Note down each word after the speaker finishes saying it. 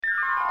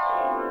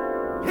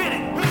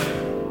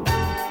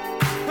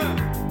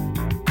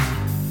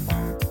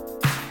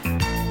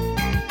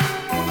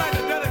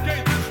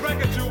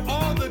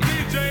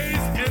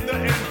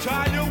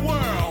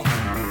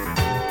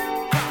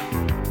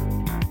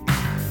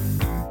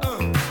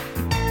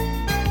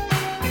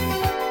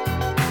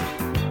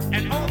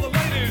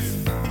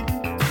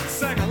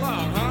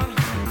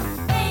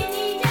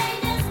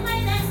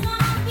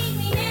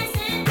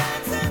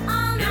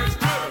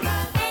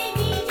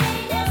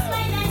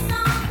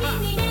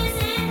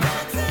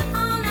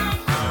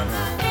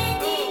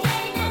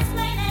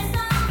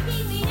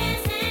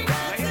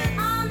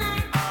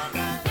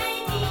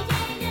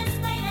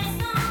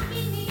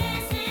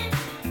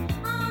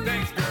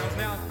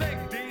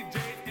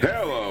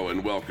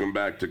welcome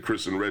back to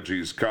Chris and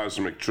Reggie's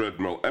Cosmic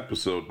Treadmill,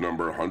 episode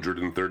number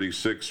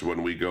 136,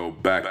 when we go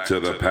back to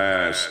the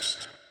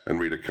past and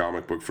read a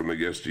comic book from the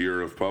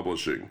yesteryear of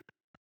publishing.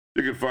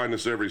 You can find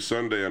us every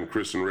Sunday on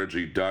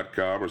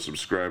chrisandreggie.com or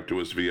subscribe to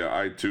us via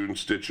iTunes,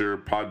 Stitcher,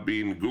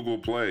 Podbean, Google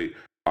Play,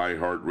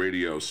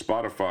 iHeartRadio,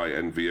 Spotify,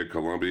 and via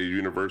Columbia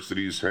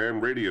University's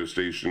ham radio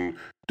station,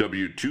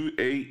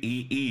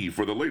 W2AEE,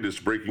 for the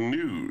latest breaking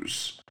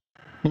news.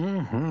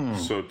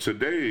 So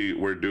today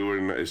we're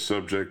doing a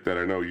subject that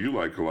I know you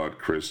like a lot,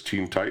 Chris,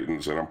 Teen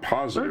Titans, and I'm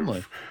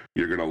positive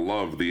you're going to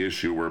love the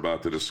issue we're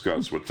about to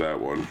discuss. What's that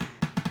one?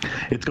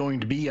 It's going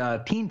to be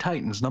Teen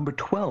Titans number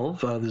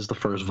 12. This is the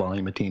first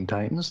volume of Teen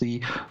Titans.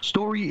 The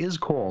story is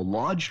called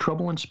Large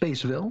Trouble in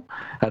Spaceville,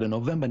 at a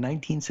November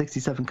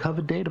 1967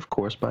 cover date, of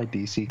course, by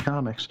DC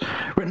Comics.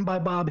 Written by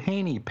Bob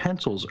Haney,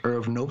 pencils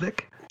Irv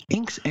Novick,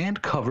 inks and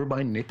cover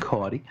by Nick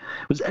Cardy.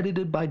 It was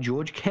edited by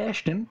George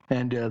Cashton,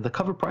 and the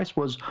cover price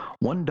was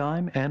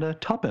 $1 and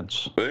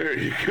 2 There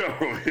you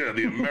go. Yeah,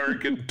 the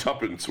American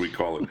tuppence, we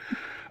call it.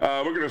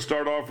 We're going to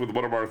start off with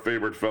one of our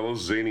favorite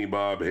fellows, Zany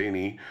Bob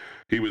Haney.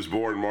 He was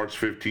born March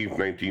 15,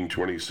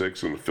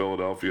 1926, in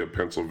Philadelphia,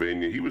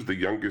 Pennsylvania. He was the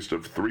youngest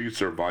of 3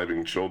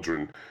 surviving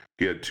children.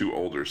 He had 2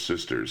 older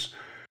sisters.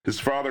 His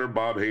father,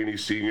 Bob Haney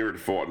Sr., had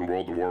fought in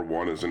World War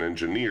I as an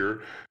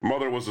engineer.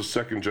 Mother was a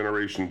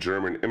second-generation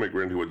German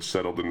immigrant who had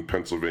settled in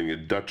Pennsylvania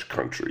Dutch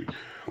country.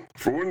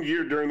 For 1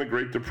 year during the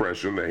Great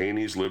Depression, the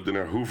Haneys lived in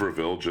a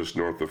Hooverville just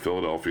north of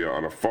Philadelphia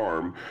on a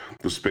farm.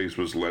 The space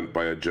was lent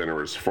by a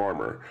generous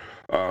farmer.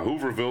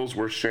 Hoovervilles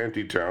were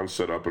shanty towns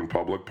set up in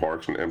public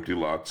parks and empty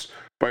lots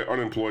by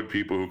unemployed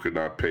people who could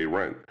not pay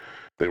rent.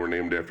 They were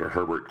named after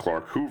Herbert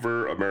Clark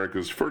Hoover,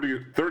 America's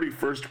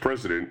 31st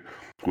president,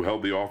 who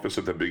held the office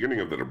at the beginning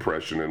of the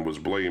Depression and was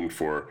blamed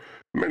for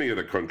many of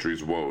the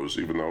country's woes,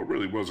 even though it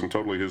really wasn't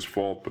totally his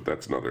fault, but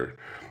that's another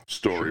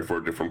story for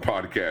a different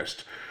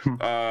podcast.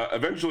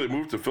 Eventually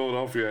moved to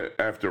Philadelphia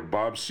after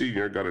Bob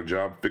Sr. got a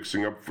job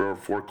fixing up for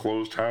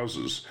foreclosed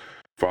houses.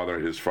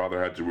 His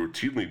father had to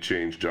routinely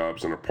change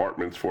jobs and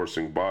apartments,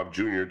 forcing Bob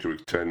Jr. to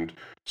attend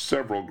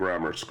several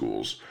grammar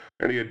schools.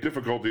 And he had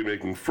difficulty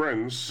making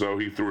friends, so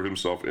he threw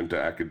himself into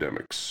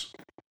academics.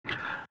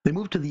 They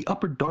moved to the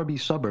Upper Darby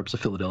suburbs of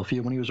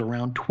Philadelphia when he was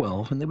around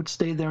 12, and they would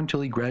stay there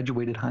until he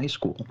graduated high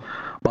school.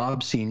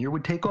 Bob Sr.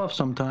 would take off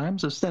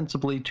sometimes,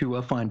 ostensibly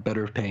to find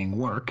better-paying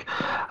work.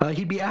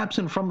 He'd be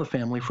absent from the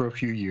family for a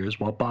few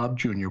years while Bob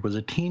Jr. was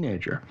a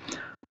teenager.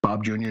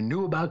 Bob Jr.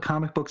 knew about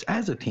comic books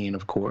as a teen,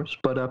 of course,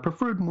 but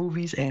preferred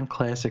movies and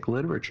classic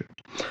literature.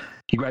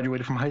 He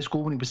graduated from high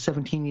school when he was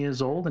 17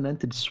 years old and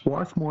entered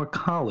Swarthmore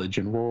College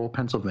in rural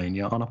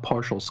Pennsylvania on a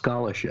partial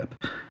scholarship.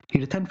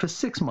 He'd attend for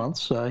 6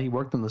 months. He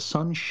worked in the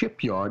Sun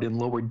Shipyard in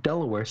Lower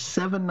Delaware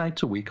 7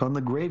 nights a week on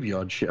the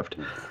graveyard shift,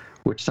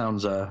 which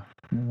sounds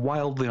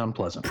wildly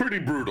unpleasant. Pretty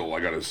brutal, I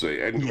gotta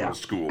say. And going to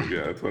school,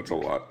 that's a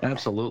lot.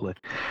 Absolutely.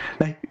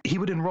 Now, he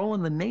would enroll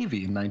in the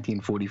Navy in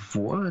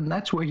 1944, and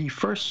that's where he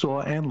first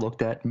saw and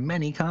looked at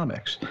many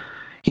comics.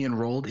 He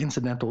enrolled,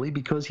 incidentally,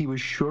 because he was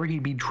sure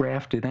he'd be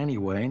drafted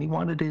anyway, and he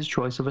wanted his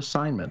choice of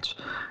assignments.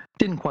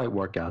 Didn't quite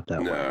work out that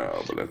way.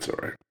 No, but that's all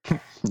right.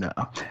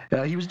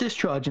 No. He was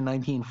discharged in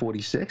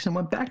 1946 and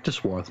went back to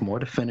Swarthmore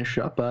to finish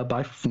up by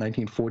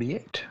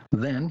 1948.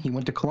 Then he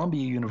went to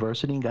Columbia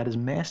University and got his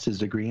master's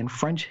degree in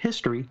French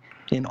history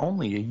in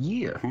only a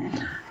year.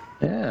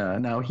 Yeah,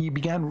 now he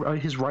began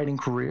his writing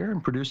career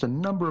and produced a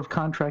number of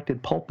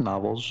contracted pulp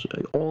novels,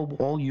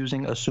 all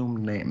using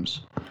assumed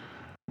names.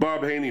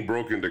 Bob Haney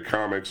broke into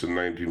comics in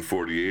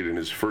 1948, and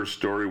his first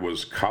story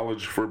was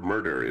College for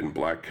Murder in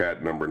Black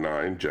Cat number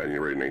 9,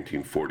 January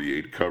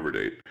 1948 cover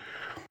date.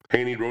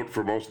 Haney wrote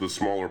for most of the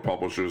smaller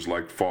publishers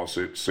like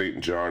Fawcett, St.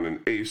 John,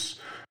 and Ace,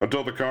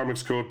 until the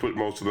Comics Code put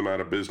most of them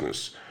out of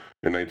business.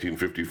 In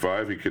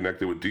 1955, he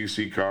connected with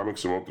DC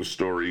Comics and wrote the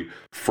story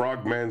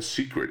Frogman's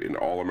Secret in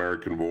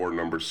All-American War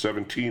number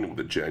 17 with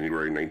a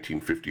January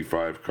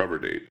 1955 cover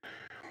date.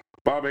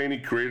 Bob Haney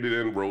created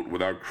and wrote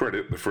without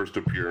credit the first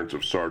appearance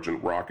of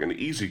Sergeant Rock and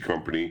Easy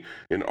Company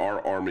in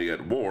Our Army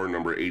at War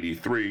number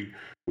 83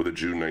 with a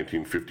June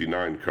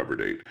 1959 cover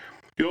date.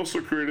 He also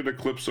created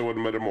Eclipso and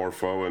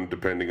Metamorpho, and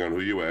depending on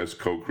who you ask,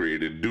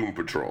 co-created Doom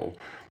Patrol.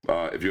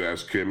 If you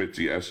ask him, it's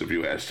yes. If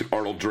you ask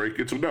Arnold Drake,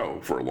 it's no,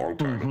 for a long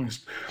time at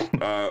least.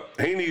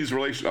 Haney's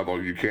relation, although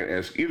you can't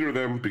ask either of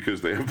them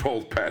because they have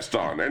both passed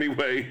on.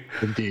 Anyway,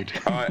 Indeed.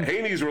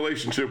 Haney's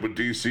relationship with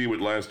DC would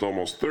last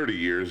almost 30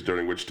 years,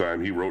 during which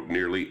time he wrote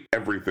nearly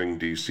everything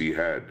DC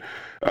had.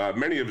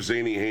 Many of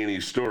Zany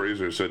Haney's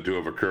stories are said to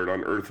have occurred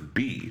on Earth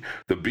B.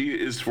 The B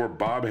is for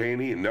Bob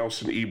Haney,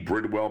 Nelson E.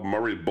 Bridwell,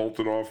 Murray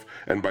Boltinoff,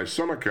 and by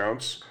some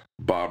accounts,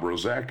 Bob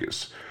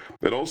Rozakis.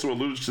 It also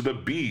alludes to the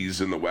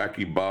Bees in the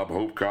Wacky Bob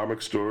Hope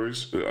comic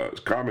series,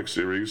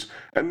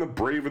 and the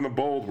Brave and the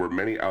Bold, where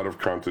many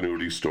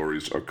out-of-continuity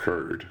stories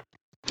occurred.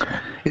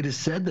 It is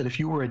said that if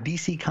you were a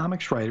DC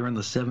Comics writer in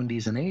the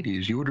 70s and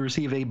 80s, you would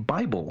receive a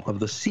Bible of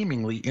the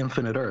seemingly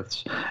infinite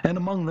Earths, and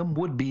among them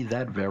would be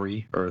that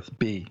very Earth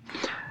B.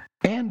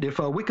 And if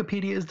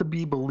Wikipedia is to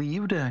be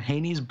believed,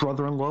 Haney's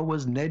brother-in-law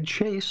was Ned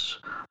Chase,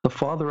 the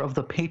father of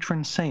the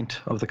patron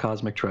saint of the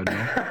cosmic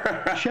treadmill,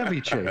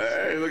 Chevy Chase.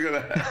 Hey, look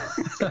at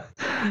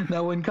that.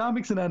 Now, when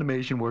comics and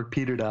animation work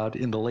petered out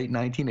in the late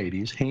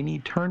 1980s, Haney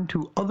turned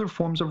to other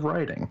forms of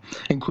writing,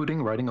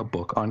 including writing a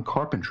book on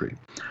carpentry.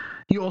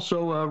 He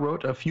also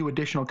wrote a few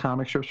additional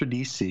comic strips for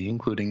DC,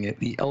 including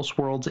the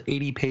Elseworlds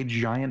 80-page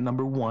Giant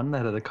 #1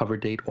 that had a cover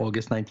date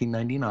August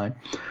 1999.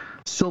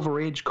 Silver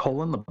Age: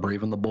 The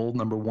Brave and the Bold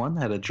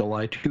 #1 had a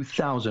July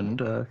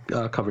 2000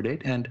 cover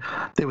date, and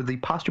they were the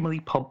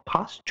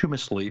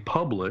posthumously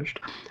published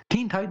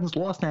Teen Titans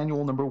Lost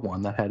Annual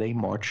 #1 that had a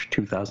March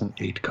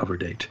 2008 cover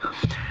date.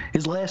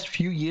 His last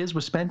few years were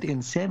spent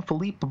in San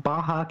Felipe,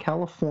 Baja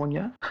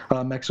California,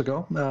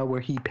 Mexico, where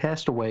he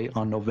passed away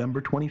on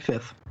November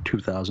 25th,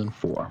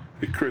 2004.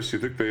 Hey, Chris, you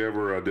think they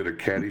ever did a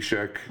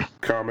Caddyshack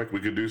comic we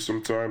could do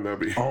sometime? That'd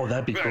be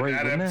that'd be great.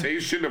 An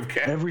adaptation of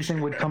Caddyshack. Everything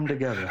would come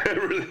together. It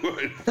really would.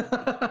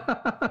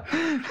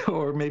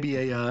 Or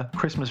maybe a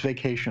Christmas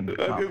Vacation.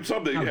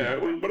 Something, yeah.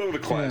 Whatever the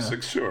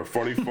classics, sure.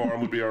 Funny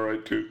Farm would be all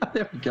right, too.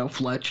 There we go,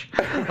 Fletch.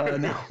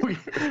 Now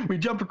we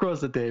jump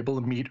across the table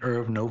and meet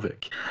Irv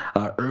Novick.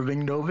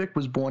 Irving Novick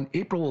was born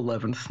April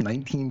 11th,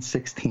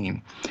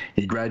 1916.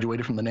 He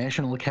graduated from the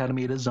National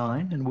Academy of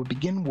Design and would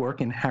begin work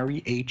in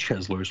Harry A.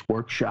 Chesler's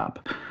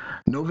workshop.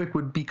 Novick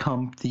would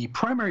become the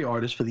primary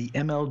artist for the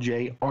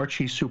MLJ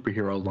Archie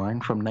superhero line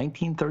from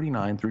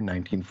 1939 through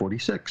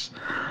 1946.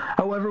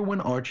 However,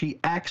 when Archie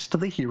axed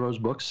the heroes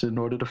books in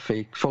order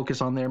to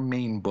focus on their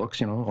main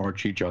books,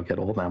 Archie, Jughead,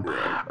 all of them,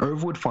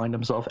 Irv would find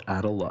himself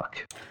out of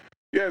luck.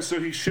 Yeah, so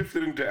he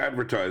shifted into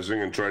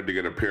advertising and tried to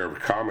get a pair of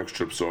comic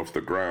strips off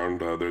the ground.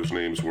 Those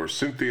names were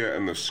Cynthia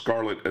and the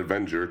Scarlet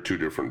Avenger, two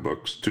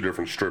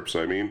different strips,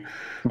 I mean.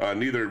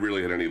 Neither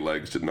really had any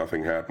legs, did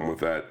nothing happen with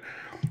that.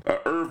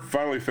 Irv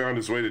finally found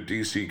his way to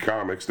DC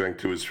Comics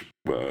thanks to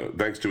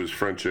his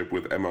friendship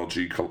with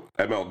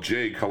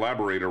MLJ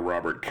collaborator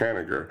Robert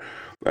Kanigher.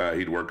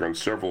 He'd work on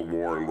several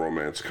war and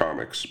romance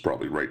comics,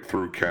 probably right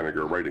through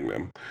Kanigher writing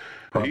them.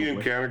 Probably. He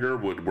and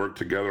Kanigher would work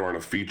together on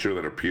a feature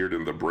that appeared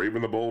in The Brave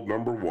and the Bold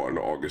 #1,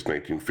 August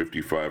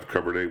 1955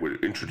 cover date,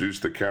 would introduce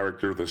the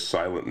character The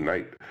Silent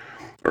Knight.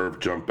 Irv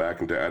jumped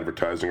back into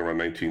advertising around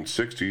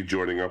 1960,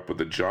 joining up with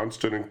the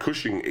Johnston and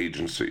Cushing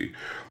Agency.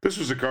 This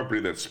was a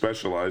company that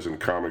specialized in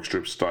comic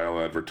strip style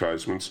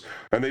advertisements,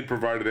 and they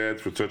provided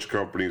ads for such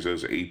companies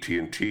as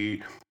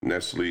AT&T,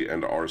 Nestle,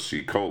 and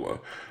RC Cola.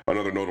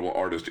 Another notable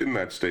artist in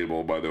that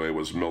stable, by the way,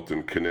 was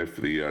Milton Caniff,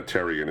 the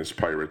Terry and his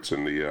Pirates,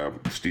 and the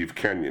Steve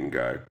Kenyon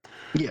guy.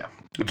 Yeah.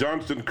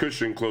 Johnston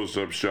Cushing closed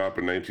up shop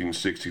in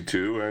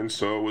 1962, and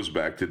so it was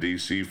back to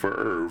DC for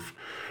Irv.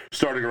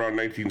 Starting around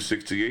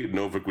 1968,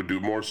 Novick would do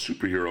more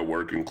superhero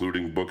work,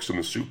 including books in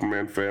the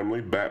Superman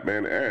family,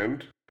 Batman,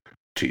 and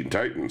Teen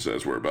Titans,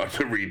 as we're about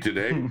to read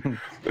today.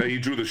 He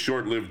drew the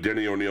short-lived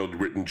Denny O'Neil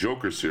written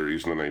Joker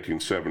series in the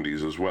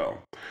 1970s as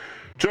well.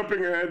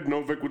 Jumping ahead,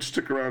 Novick would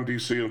stick around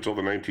DC until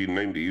the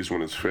 1990s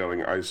when his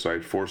failing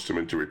eyesight forced him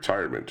into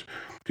retirement.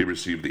 He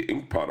received the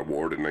Inkpot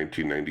Award in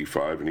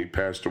 1995, and he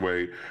passed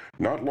away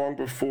not long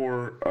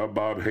before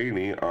Bob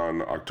Haney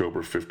on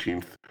October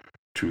 15th,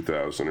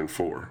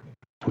 2004.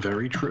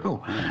 Very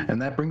true.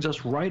 And that brings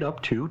us right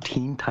up to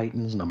Teen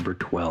Titans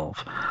 #12.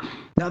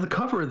 Now, the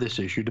cover of this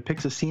issue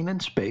depicts a scene in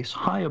space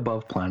high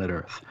above planet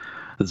Earth.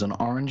 There's an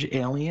orange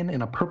alien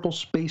in a purple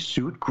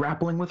spacesuit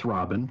grappling with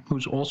Robin,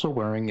 who's also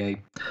wearing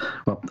a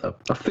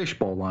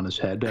fishbowl on his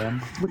head,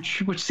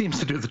 which seems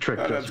to do the trick.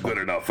 That's good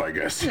enough, I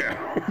guess, yeah.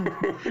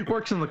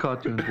 Works in the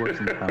cartoons, works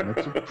in the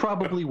comics,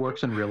 probably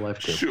works in real life,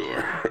 too.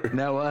 Sure.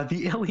 Now,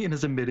 the alien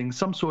is emitting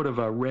some sort of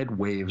red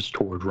waves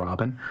toward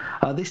Robin.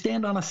 They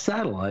stand on a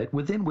satellite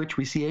within which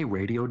we see a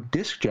radio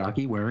disc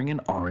jockey wearing an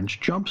orange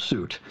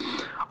jumpsuit.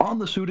 On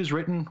the suit is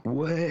written,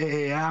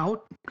 "Way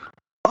out,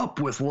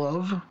 up with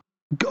love,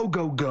 go,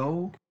 go,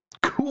 go,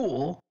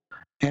 cool,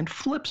 and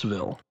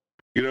Flipsville."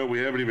 You know, we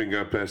haven't even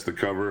got past the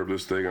cover of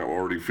this thing. I'm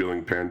already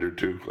feeling pandered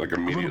to, like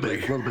immediately.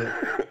 A little bit.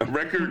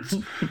 Records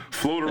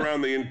float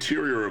around the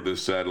interior of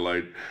this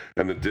satellite,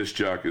 and the disc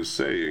jock is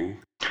saying,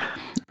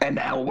 "And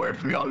now a word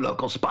from your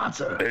local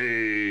sponsor."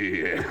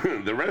 Hey,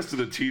 the rest of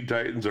the Teen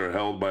Titans are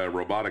held by a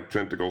robotic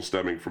tentacle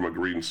stemming from a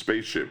green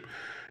spaceship.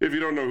 If you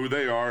don't know who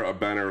they are, a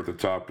banner at the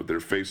top with their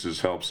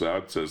faces helps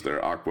out. It says they're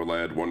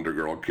Aqualad, Wonder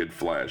Girl, Kid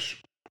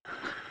Flash.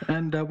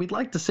 And we'd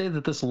like to say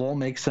that this will all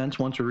make sense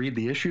once we read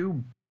the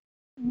issue,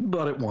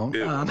 but it won't.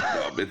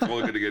 It's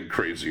only going to get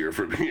crazier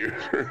from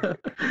here.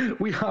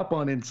 We hop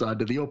on inside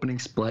to the opening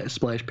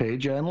splash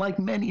page, and like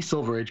many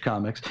Silver Age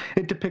comics,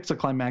 it depicts a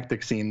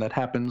climactic scene that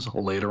happens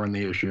later in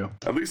the issue.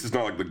 At least it's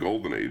not like the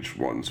Golden Age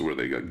ones where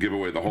they give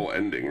away the whole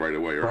ending right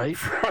away or right? up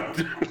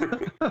front.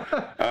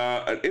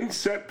 An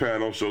inset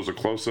panel shows a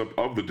close-up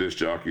of the disc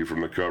jockey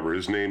from the cover.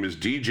 His name is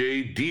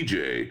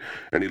DJ,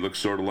 and he looks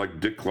sort of like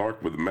Dick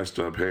Clark with messed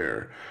up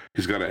hair.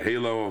 He's got a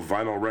halo of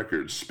vinyl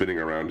records spinning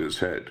around his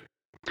head.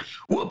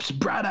 Whoops,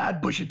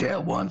 bright-eyed,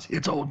 bushy-tailed ones.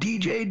 It's old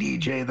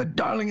DJ, the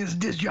darlingest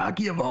disc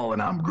jockey of all,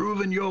 and I'm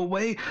grooving your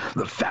way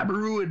the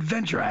Fabaroo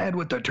adventure I had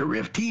with the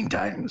terrific Teen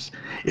Titans.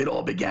 It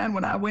all began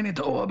when I went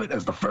into orbit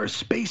as the first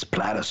space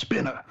platter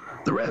spinner.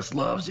 The rest,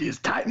 loves, is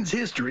Titans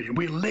history.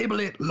 We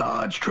label it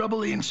Large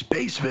Trouble in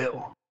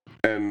Spaceville.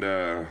 And,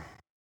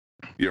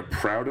 you're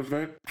proud of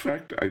that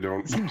fact? I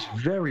don't. Seems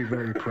very,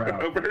 very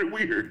proud. Very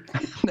weird.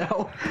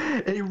 Now,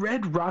 a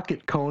red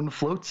rocket cone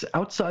floats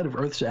outside of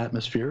Earth's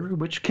atmosphere,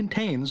 which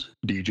contains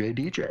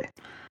DJ.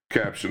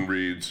 Caption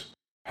reads,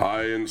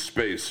 "High in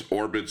space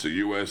orbits a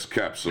U.S.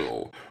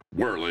 capsule,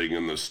 whirling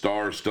in the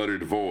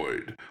star-studded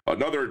void.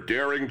 Another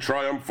daring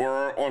triumph for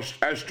our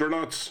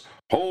astronauts.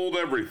 Hold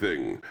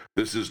everything.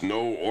 This is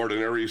no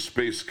ordinary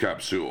space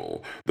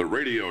capsule. The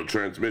radio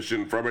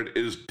transmission from it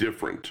is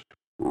different.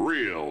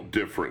 Real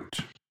different."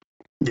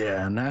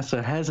 Yeah,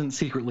 NASA hasn't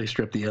secretly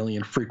stripped the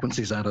alien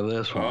frequencies out of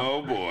this one.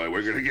 Oh boy,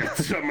 we're gonna get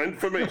some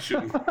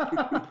information.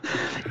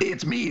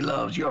 It's me,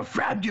 loves, your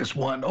frabjous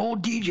one,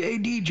 old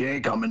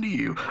DJ, coming to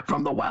you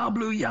from the wild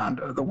blue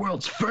yonder, the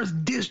world's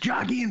first disc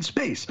jockey in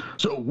space.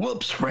 So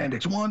whoops,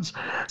 frantics ones,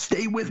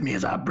 stay with me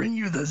as I bring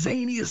you the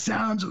zaniest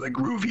sounds of the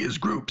grooviest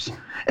groups.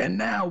 And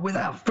now,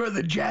 without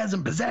further jazz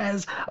and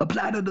pizzazz,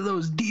 apply to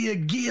those dear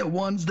gear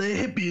ones, the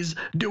hippies,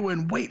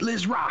 doing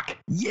weightless rock.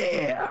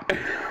 Yeah!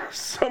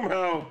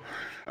 Somehow,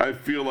 I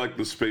feel like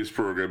the space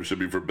program should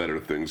be for better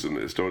things than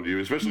this, don't you?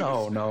 Especially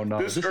No.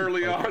 This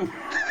early on.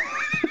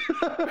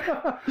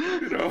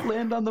 You know?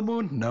 Land on the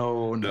moon?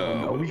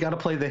 No. We got to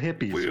play the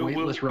hippies.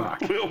 Weightless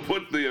rock. We'll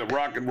put the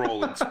rock and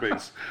roll in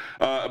space.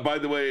 By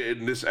the way,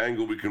 in this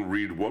angle, we can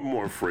read one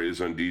more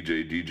phrase on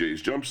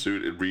DJ's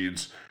jumpsuit. It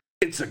reads,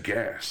 "It's a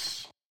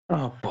gas."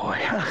 Oh, boy.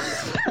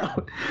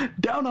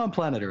 Down on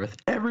planet Earth,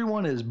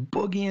 everyone is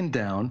boogieing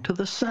down to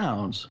the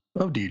sounds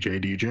of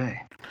DJ.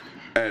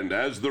 And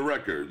as the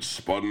records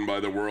spun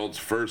by the world's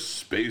first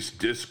space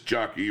disc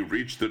jockey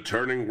reach the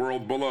turning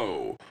world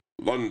below,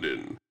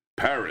 London,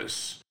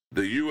 Paris,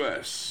 the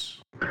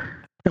U.S.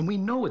 And we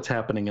know it's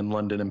happening in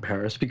London and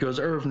Paris because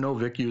Irv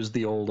Novick used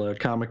the old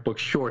comic book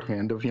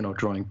shorthand of,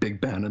 drawing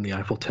Big Ben and the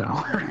Eiffel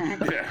Tower.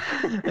 Yeah.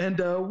 And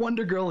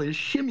Wonder Girl is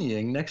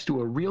shimmying next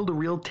to a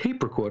reel-to-reel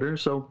tape recorder,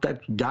 so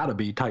that gotta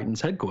be Titan's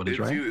headquarters,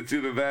 right? It's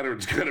either that or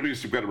it's gotta be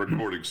some kind of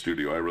recording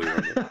studio. I really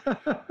don't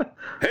know.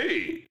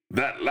 Hey,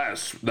 that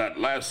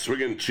last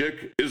swinging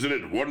chick, isn't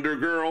it Wonder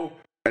Girl?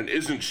 And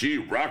isn't she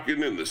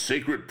rocking in the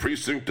sacred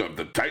precinct of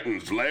the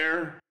Titan's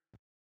lair?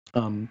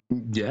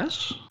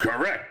 Yes?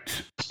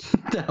 Correct.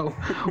 Now,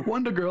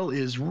 Wonder Girl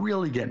is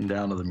really getting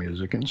down to the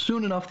music, and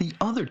soon enough, the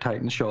other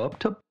Titans show up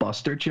to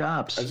bust her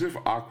chops. As if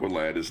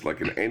Aqualad is like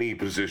in any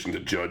position to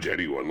judge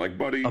anyone. Like,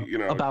 buddy,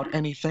 about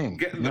anything.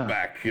 Get in the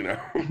back,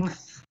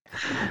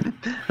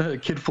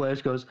 Kid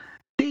Flash goes,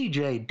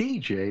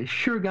 DJ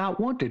sure got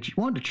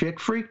Wonder Chick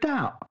freaked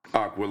out.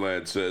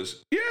 Aqualad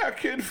says, "Yeah,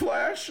 Kid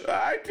Flash,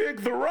 I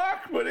dig the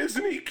rock, but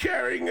isn't he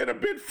carrying it a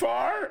bit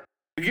far?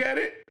 Get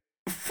it?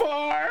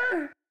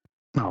 Far?"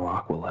 Oh,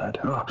 Aqualad.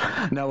 Oh.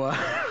 Now,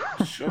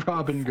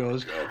 Robin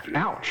goes,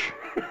 "Ouch."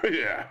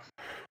 Yeah.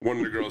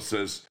 Wonder Girl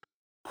says,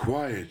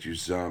 "Quiet, you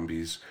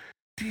zombies.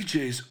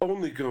 DJ's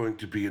only going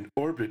to be in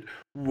orbit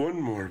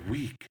one more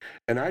week,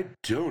 and I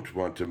don't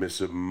want to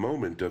miss a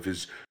moment of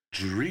his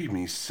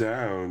dreamy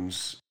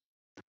sounds."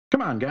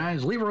 Come on,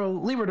 guys, leave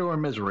her to her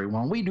misery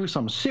while we do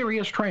some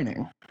serious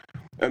training.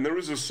 And there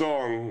is a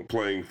song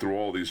playing through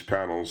all these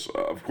panels.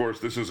 Of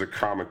course, this is a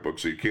comic book,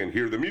 so you can't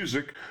hear the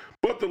music,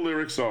 but the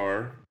lyrics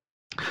are...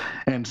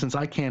 And since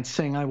I can't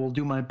sing, I will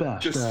do my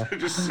best.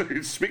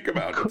 Just speak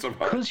about it.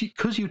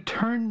 Because you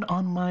turned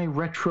on my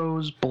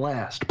retros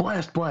blast.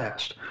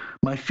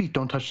 My feet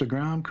don't touch the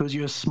ground because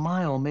your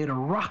smile made a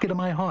rocket in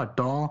my heart,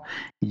 doll.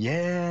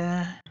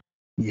 Yeah.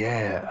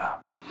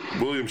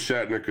 William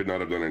Shatner could not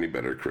have done any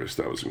better, Chris.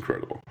 That was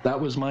incredible. That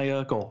was my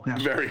goal. Yeah.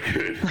 Very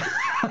good.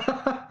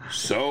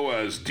 So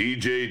as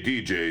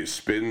DJ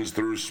spins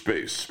through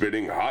space,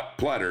 spinning hot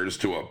platters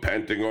to a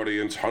panting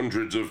audience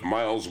hundreds of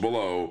miles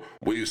below,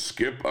 we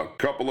skip a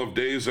couple of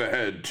days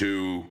ahead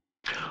to...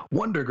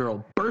 Wonder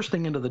Girl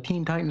bursting into the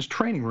Teen Titans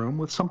training room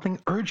with something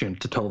urgent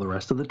to tell the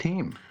rest of the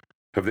team.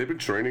 Have they been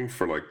training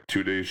for like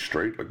 2 days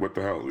straight? Like, what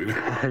the hell?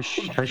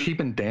 Has she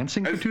been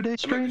dancing for 2 days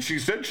straight? She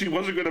said she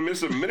wasn't going to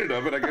miss a minute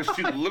of it. I guess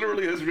she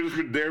literally has just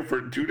been there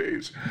for 2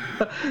 days.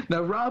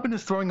 Now, Robin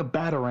is throwing a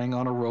batarang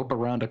on a rope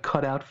around a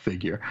cutout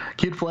figure.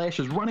 Kid Flash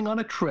is running on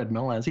a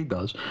treadmill, as he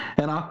does.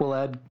 And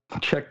Aqualad,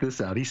 check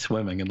this out, he's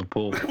swimming in the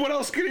pool. What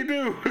else can he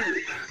do?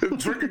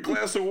 Drink a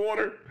glass of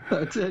water?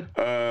 That's it.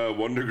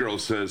 Wonder Girl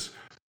says,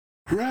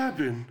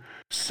 "Robin,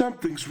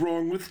 something's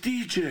wrong with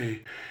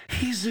DJ.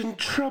 He's in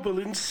trouble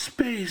in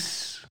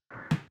space."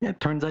 Yeah, it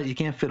turns out you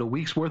can't fit a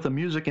week's worth of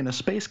music in a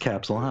space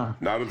capsule, huh?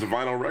 Not into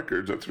vinyl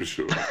records, that's for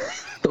sure.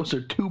 Those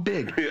are too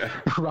big. Yeah.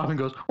 Robin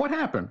goes, "What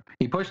happened?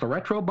 He pushed the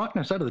retro button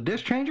instead of the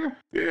disc changer?"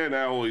 Yeah,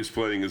 now all he's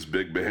playing is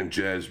big band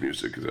jazz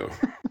music, though.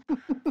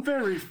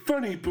 "Very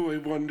funny, boy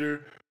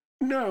Wonder.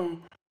 No,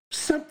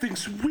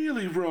 something's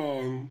really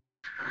wrong."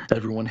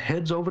 Everyone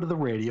heads over to the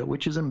radio,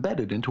 which is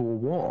embedded into a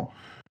wall.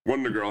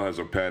 Wonder Girl has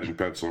a pad and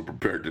pencil and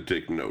prepared to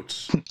take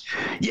notes.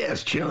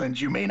 Yes, Chillins,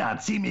 you may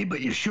not see me,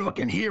 but you sure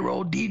can hear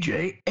old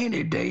DJ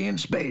any day in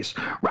space,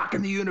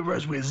 rocking the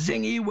universe with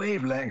zingy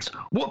wavelengths.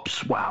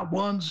 Whoops, wild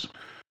ones.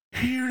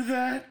 Hear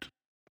that?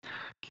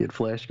 Kid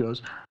Flash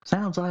goes,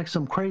 sounds like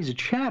some crazy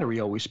chatter he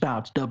always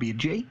spouts,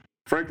 WG.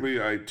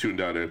 Frankly, I tuned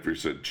out after he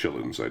said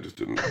chillins. I just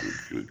didn't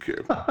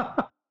care.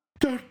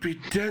 Don't be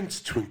dense,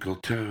 Twinkle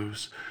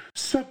Toes.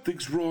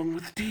 Something's wrong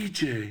with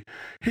DJ.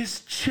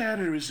 His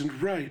chatter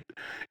isn't right.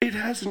 It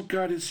hasn't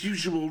got his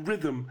usual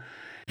rhythm.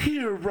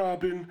 Here,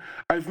 Robin,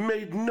 I've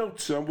made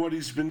notes on what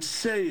he's been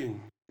saying.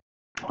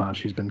 Wow,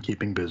 she's been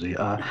keeping busy.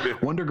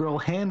 Wonder Girl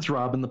hands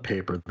Robin the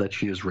paper that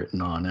she has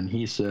written on, and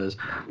he says,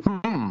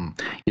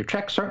 you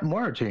checked certain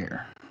words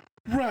here.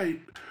 Right.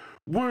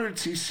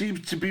 Words he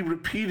seems to be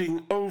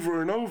repeating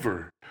over and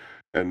over.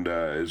 And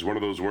is one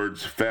of those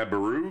words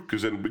Fabaroo?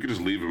 Because then we could just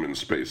leave him in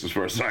space as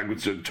far as I'm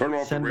concerned. Turn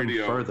off Send the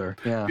radio. Him further,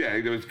 yeah.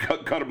 Yeah,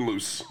 cut him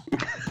loose.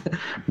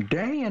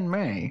 Day and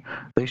May,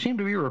 they seem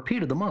to be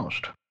repeated the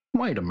most.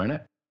 Wait a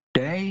minute.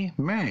 Day,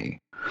 May.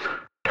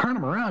 Turn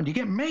them around, you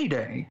get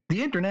Mayday,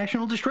 the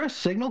international distress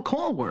signal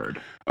call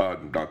word.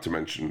 Not to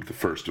mention the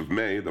 1st of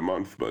May, the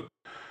month, but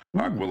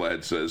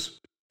Aqualad says,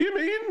 you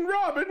mean,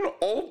 Robin,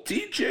 old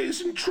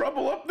DJ's in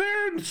trouble up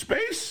there in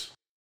space?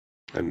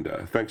 And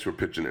thanks for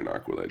pitching in,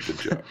 Aqualad. Good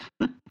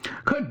job.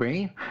 Could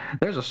be.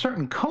 There's a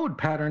certain code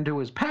pattern to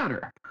his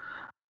patter.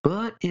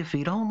 But if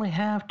he'd only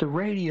have to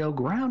radio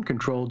ground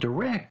control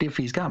direct if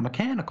he's got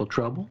mechanical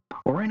trouble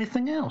or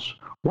anything else,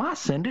 why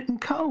send it in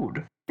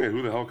code? Yeah,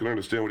 who the hell can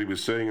understand what he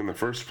was saying in the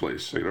first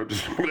place? You know,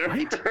 just whatever.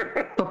 Right?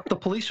 The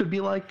police would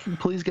be like,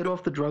 please get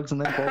off the drugs and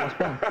then call us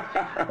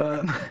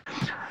back.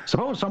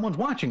 Suppose someone's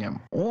watching him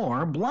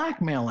or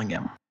blackmailing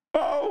him.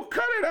 Oh,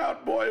 cut it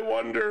out, Boy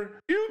Wonder.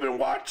 You've been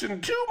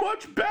watching too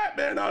much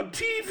Batman on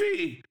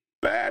TV.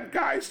 Bad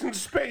guys in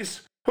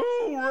space.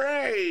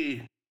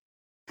 Hooray!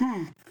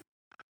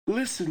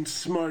 Listen,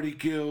 Smarty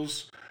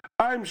Gills.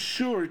 I'm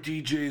sure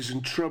DJ's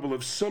in trouble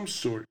of some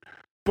sort.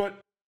 But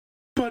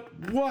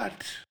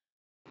what?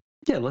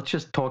 Yeah, let's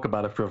just talk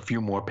about it for a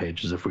few more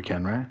pages if we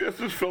can, right? Let's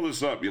just fill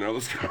this up,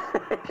 Let's go.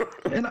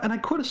 and I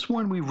could have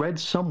sworn we read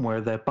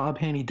somewhere that Bob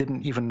Haney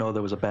didn't even know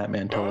there was a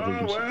Batman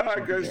television show.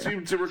 I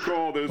seem to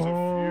recall there's a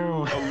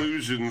few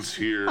allusions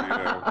here,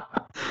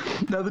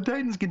 Now, the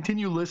Titans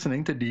continue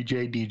listening to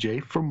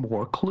DJ for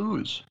more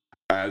clues.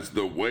 As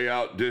the Way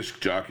Out disc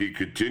jockey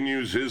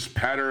continues his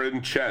patter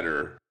and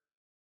chatter.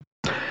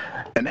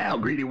 And now,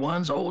 greedy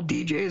ones, old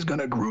DJ is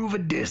gonna groove a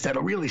disc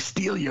that'll really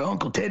steal your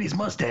Uncle Teddy's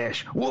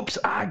mustache. Whoops,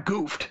 I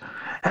goofed.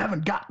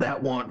 Haven't got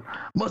that one.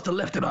 Must have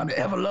left it on the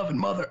ever-loving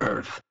Mother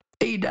Earth.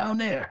 Hey, down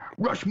there,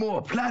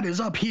 Rushmore Platters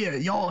up here.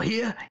 Y'all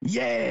here?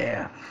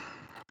 Yeah.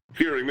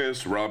 Hearing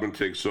this, Robin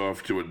takes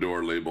off to a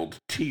door labeled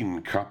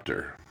Teen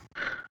Copter.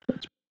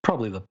 That's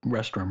probably the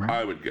restroom, right?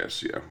 I would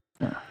guess,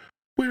 yeah.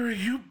 Where are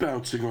you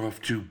bouncing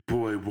off to,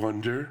 Boy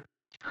Wonder?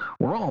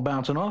 We're all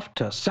bouncing off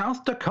to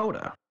South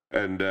Dakota.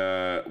 And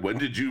when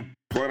did you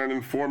plan on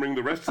informing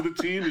the rest of the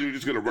team? Were you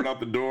just going to run out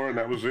the door and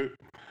that was it?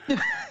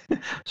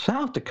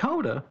 South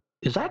Dakota?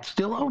 Is that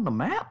still on the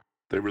map?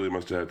 They really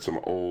must have had some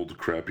old,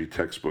 crappy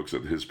textbooks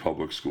at his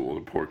public school.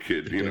 The poor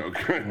kid,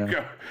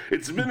 Yeah.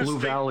 It's been Blue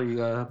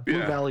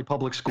Valley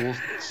public school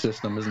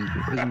system isn't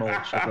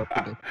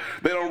old.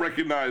 They don't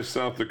recognize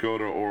South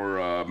Dakota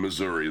or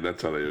Missouri.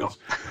 That's how they is.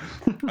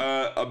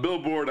 A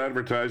billboard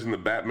advertising the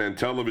Batman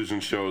television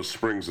show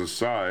springs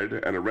aside,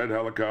 and a red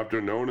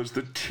helicopter known as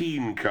the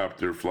Teen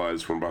Copter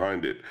flies from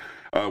behind it.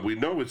 We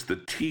know it's the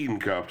Teen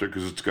Copter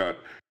because it's got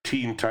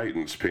Teen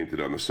Titans painted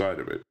on the side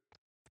of it.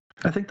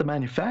 I think the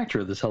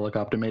manufacturer of this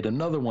helicopter made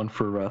another one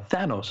for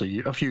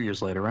Thanos a few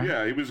years later, right?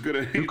 Yeah, he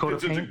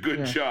did such a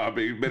good job.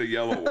 He made a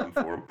yellow one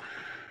for him.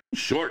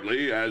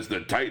 Shortly, as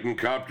the Titan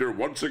Copter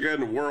once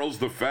again whirls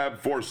the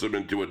Fab Foursome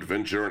into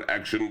adventure and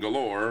action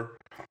galore,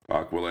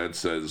 Aqualad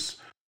says,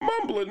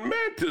 Mumbling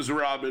Mantis,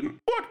 Robin,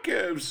 what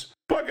gives?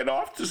 Bugging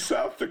off to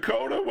South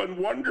Dakota when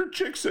Wonder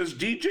Chick says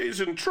DJ's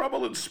in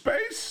trouble in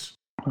space?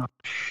 Oh,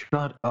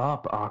 shut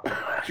up,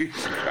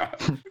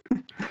 Aqualad.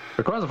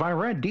 Because if I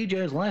read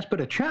DJ's last bit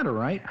of chatter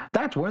right,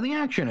 that's where the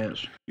action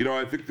is.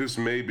 I think this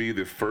may be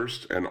the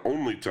first and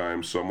only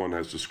time someone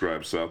has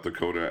described South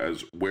Dakota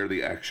as where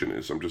the action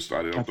is. I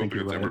don't think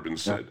it's ever been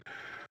said.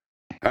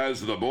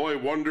 Has the Boy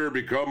Wonder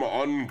become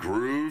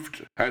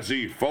ungrooved? Has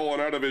he fallen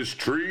out of his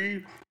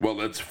tree? Well,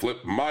 let's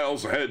flip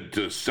miles ahead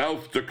to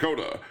South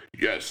Dakota.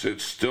 Yes,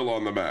 it's still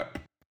on the map.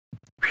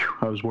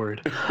 I was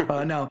worried.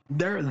 Now,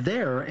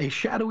 there, a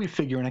shadowy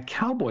figure in a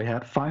cowboy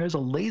hat fires a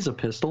laser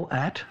pistol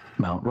at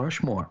Mount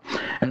Rushmore,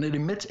 and it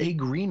emits a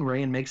green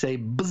ray and makes a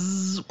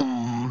buzz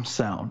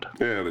sound.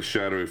 Yeah, the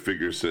shadowy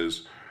figure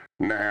says,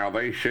 Now,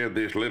 they said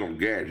this little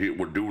gadget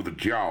would do the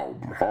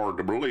job. Hard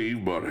to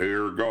believe, but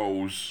here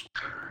goes.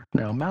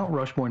 Now, Mount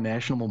Rushmore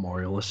National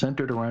Memorial is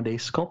centered around a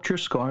sculpture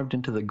carved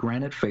into the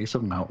granite face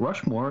of Mount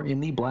Rushmore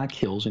in the Black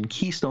Hills in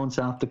Keystone,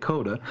 South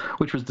Dakota,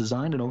 which was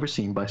designed and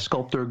overseen by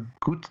sculptor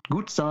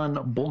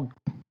Gutzon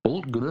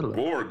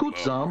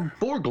Borglum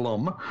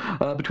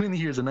between the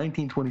years of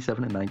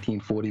 1927 and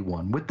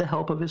 1941 with the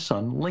help of his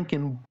son,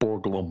 Lincoln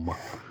Borglum.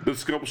 The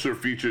sculpture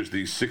features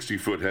the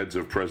 60-foot heads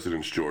of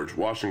Presidents George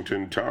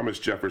Washington, Thomas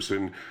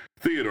Jefferson,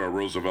 Theodore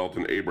Roosevelt,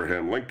 and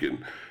Abraham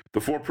Lincoln. The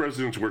four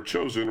presidents were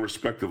chosen,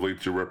 respectively,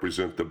 to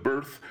represent the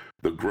birth,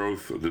 the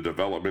growth, the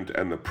development,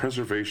 and the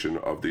preservation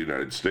of the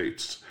United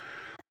States.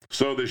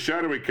 So the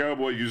shadowy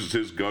cowboy uses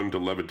his gun to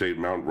levitate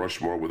Mount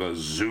Rushmore with a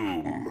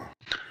zoom.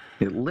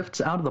 It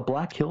lifts out of the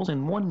Black Hills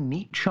in one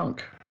neat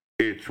chunk.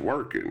 It's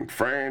working.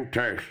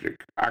 Fantastic.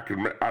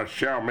 I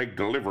shall make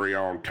delivery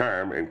on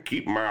time and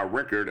keep my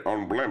record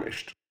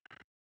unblemished.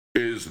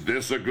 Is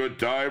this a good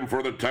time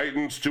for the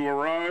Titans to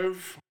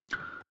arrive?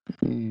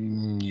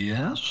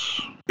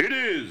 Yes. It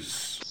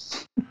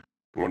is.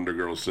 Wonder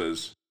Girl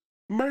says,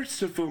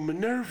 "Merciful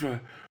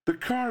Minerva, the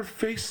carved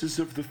faces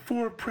of the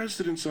four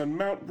presidents on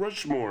Mount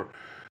Rushmore,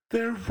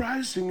 they're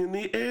rising in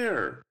the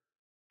air.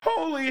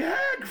 Holy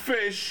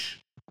hagfish!"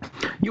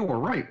 You were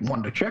right,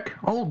 Wonder Chick.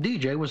 Old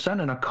DJ was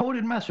sending a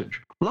coded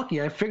message.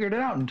 Lucky I figured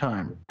it out in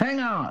time. Hang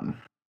on.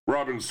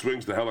 Robin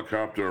swings the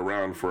helicopter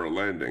around for a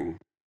landing.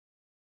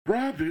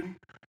 "Robin,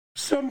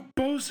 some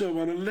bozo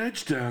on a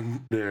ledge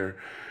down there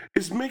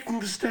is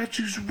making the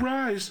statues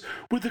rise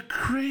with a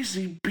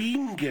crazy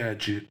beam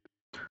gadget."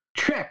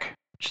 Chick,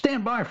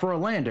 stand by for a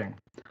landing.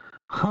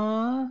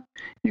 Huh?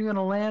 You're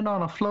gonna land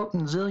on a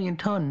floating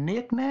zillion-ton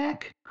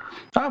knick-knack?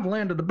 I've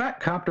landed the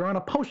Batcopter on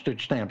a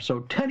postage stamp,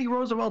 so Teddy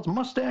Roosevelt's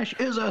mustache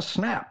is a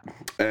snap.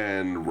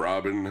 And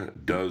Robin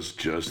does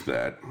just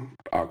that.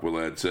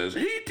 Aqualad says,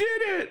 "He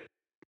did it!"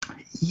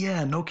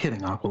 Yeah, no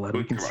kidding, Aqualad.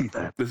 We can see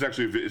that. It's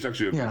actually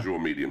a visual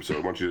medium, so I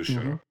want you to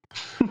shut up.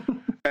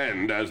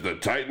 And as the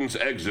Titans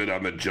exit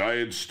on the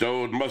giant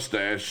stone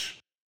mustache,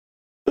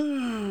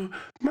 "Ooh,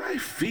 my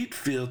feet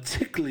feel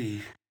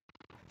tickly."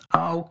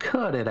 Oh,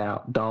 cut it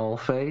out, doll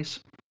face.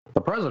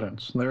 The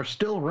presidents, they're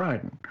still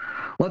riding.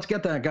 Let's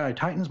get that guy,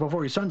 Titans,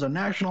 before he sends a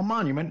national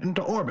monument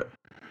into orbit.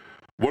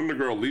 Wonder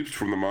Girl leaps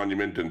from the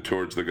monument and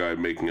towards the guy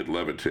making it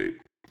levitate.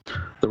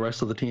 The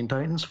rest of the Teen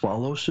Titans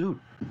follow suit.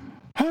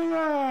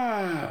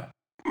 Hurrah!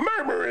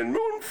 Murmuring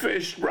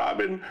moonfish,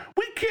 Robin.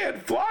 We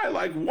can't fly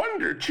like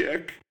Wonder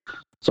Chick.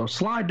 So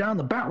slide down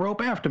the bat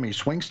rope after me,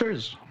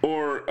 swingsters.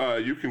 Or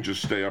you can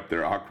just stay up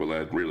there,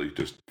 Aqualad, really,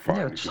 just fine.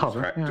 Yeah, just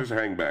hover. Just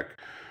hang back.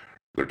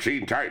 The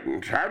Teen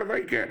Titans, how do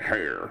they get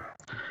here?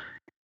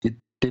 You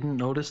didn't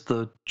notice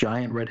the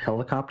giant red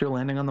helicopter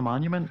landing on the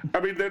monument? I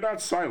mean, they're not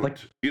silent. Like,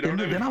 you know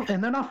what I mean?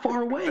 And they're not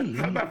far away.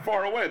 They're not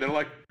far away. They're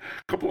like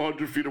a couple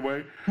 100 feet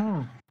away.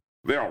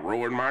 They'll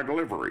ruin my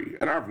delivery,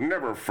 and I've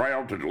never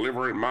failed to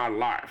deliver in my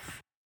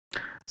life.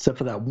 Except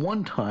for that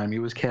one time he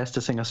was cast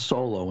to sing a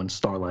solo in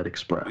Starlight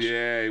Express.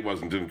 Yeah, he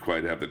didn't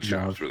quite have the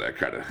chops for that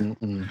kind of.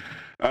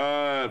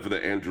 For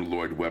the Andrew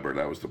Lloyd Webber,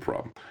 that was the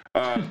problem.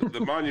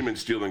 The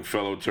monument-stealing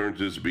fellow turns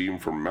his beam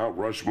from Mount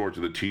Rushmore to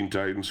the Teen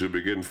Titans, who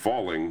begin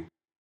falling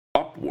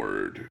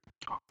upward.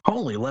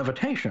 Holy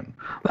levitation.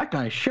 That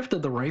guy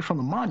shifted the ray from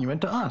the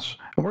monument to us,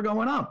 and we're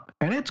going up,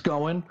 and it's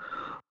going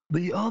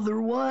the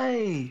other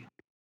way.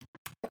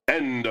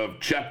 End of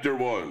chapter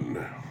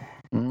 1.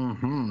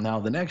 Now,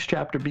 the next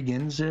chapter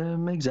begins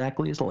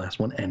exactly as the last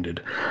one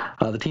ended.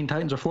 The Teen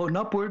Titans are floating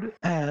upward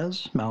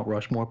as Mount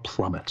Rushmore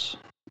plummets.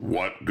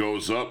 What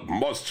goes up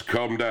must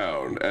come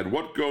down, and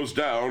what goes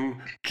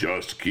down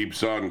just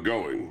keeps on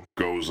going,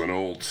 goes an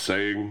old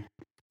saying.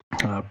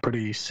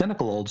 Pretty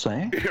cynical old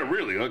saying. Yeah,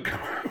 really. What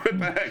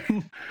the heck?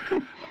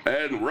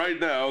 And right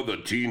now, the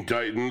Teen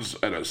Titans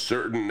and a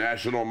certain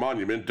national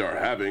monument are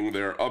having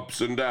their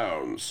ups and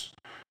downs.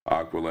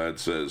 Aqualad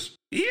says,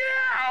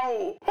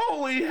 "Yow!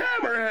 Holy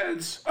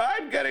hammerheads!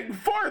 I'm getting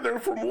farther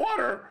from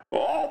water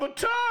all the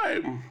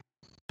time!"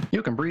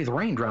 You can breathe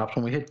raindrops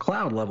when we hit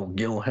cloud level,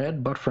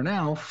 Gillhead, but for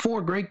now,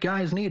 4 great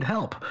guys need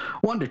help.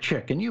 Wonder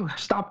Chick, can you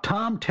stop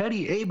Tom,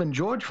 Teddy, Abe, and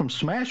George from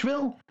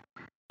Smashville?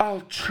 "I'll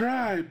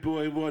try,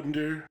 Boy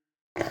Wonder."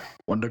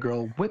 Wonder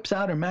Girl whips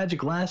out her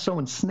magic lasso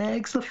and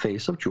snags the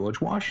face of George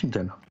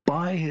Washington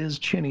by his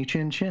chinny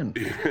chin chin.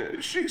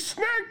 She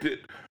snagged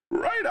it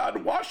right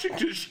on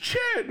Washington's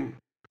chin.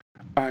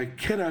 I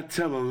cannot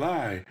tell a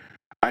lie.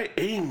 I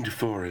aimed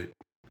for it.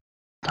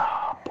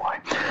 Oh, boy.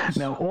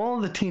 Now, all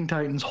the Teen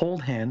Titans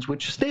hold hands,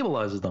 which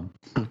stabilizes them.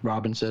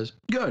 Robin says,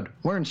 "Good,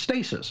 we're in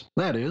stasis.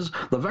 That is,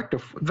 the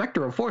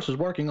vector of forces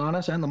working on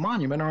us and the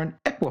monument are in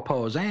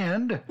equipoise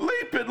and..."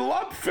 Leaping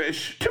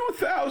lumpfish,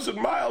 2,000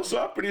 miles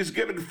up, and he's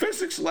giving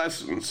physics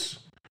lessons.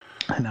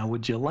 Now,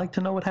 would you like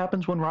to know what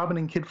happens when Robin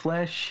and Kid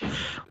Flash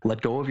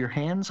let go of your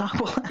hands,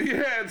 Aqualad?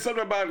 Yeah, and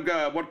something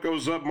about what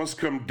goes up must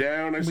come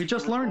down. We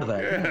just learned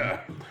that.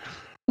 Yeah.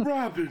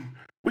 Robin,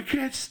 we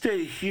can't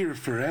stay here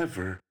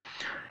forever.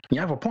 You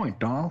have a point,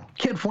 doll.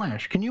 Kid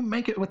Flash, can you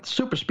make it with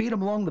super speed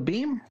along the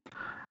beam?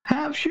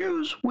 Have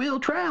shoes, we'll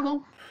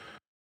travel.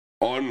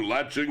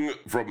 Unlatching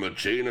from the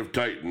chain of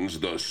Titans,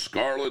 the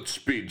Scarlet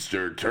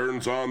Speedster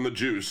turns on the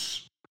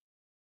juice.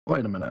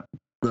 Wait a minute.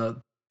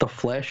 The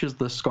Flash is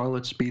the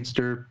Scarlet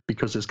Speedster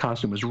because his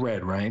costume is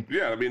red, right?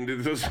 Yeah, I mean,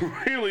 it doesn't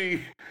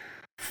really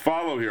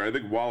follow here. I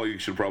think Wally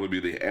should probably be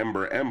the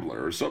Amber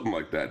Ambler or something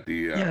like that.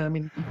 Yeah, I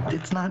mean,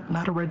 it's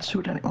not a red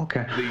suit anymore.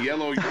 Okay. The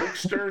Yellow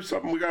Yorkster or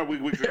something. We got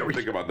to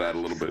think about that a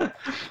little bit.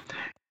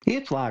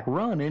 It's like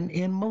running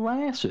in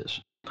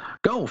molasses.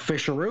 Go,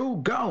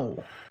 Fisheroo,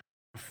 go!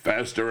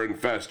 Faster and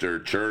faster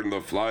churn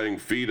the flying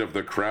feet of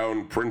the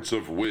Crown Prince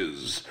of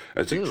Whiz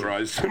as he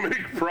tries to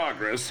make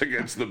progress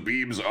against the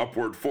beam's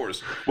upward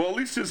force. Well, at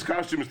least his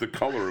costume is the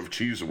color of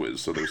Cheese Whiz,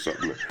 so there's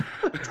something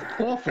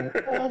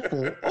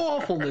there.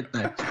 Awful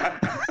nickname.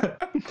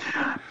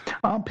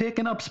 I'm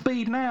picking up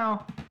speed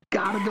now.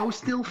 Gotta go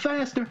still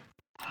faster.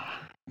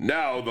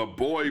 Now the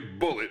boy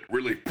Bullet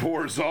really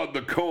pours on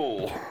the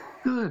coal.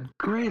 Good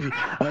gravy.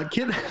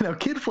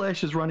 Kid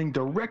Flash is running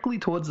directly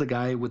towards the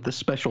guy with the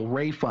special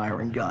ray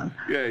firing gun.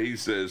 Yeah, he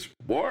says,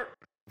 "What?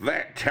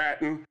 That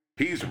Titan?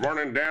 He's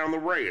running down the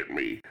ray at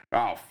me.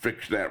 I'll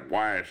fix that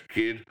wise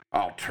kid.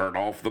 I'll turn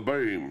off the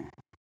beam."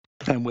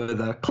 And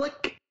with a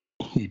click,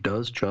 he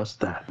does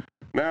just that.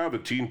 Now the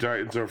Teen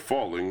Titans are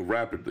falling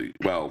rapidly.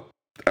 Well,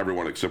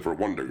 everyone except for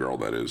Wonder Girl,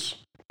 that is.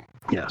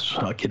 Yes,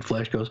 Kid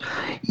Flash goes,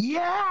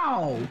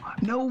 "Yow!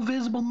 No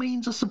visible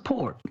means of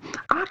support.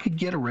 I could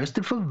get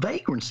arrested for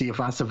vagrancy if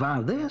I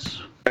survive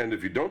this." And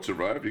if you don't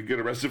survive, you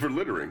get arrested for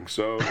littering.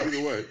 So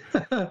either way.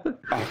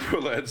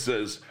 Aqualad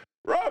says,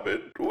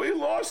 "Robin, we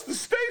lost the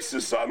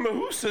stasis on the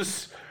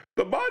Hoosus.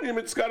 The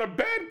monument's got a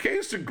bad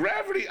case of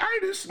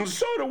gravity-itis, and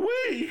so do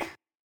we."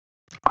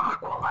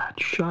 Aqualad,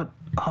 shut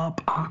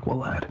up,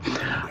 Aqualad.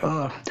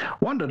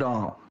 Wonder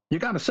Doll, you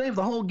gotta save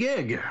the whole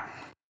gig.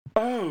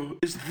 Oh,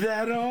 is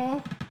that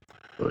all?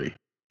 Oy.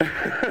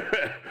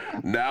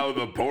 Now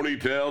the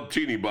ponytail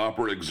teeny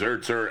bopper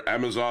exerts her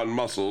Amazon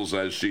muscles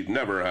as she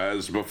never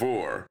has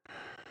before.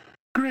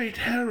 "Great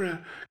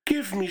Hera,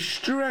 give me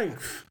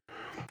strength."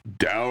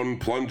 Down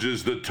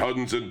plunges the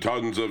tons and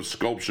tons of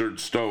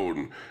sculptured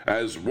stone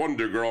as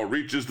Wonder Girl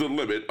reaches the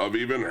limit of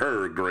even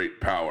her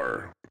great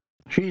power.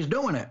 She's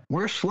doing it.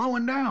 We're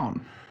slowing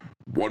down.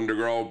 Wonder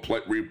Girl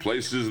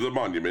replaces the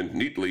monument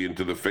neatly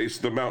into the face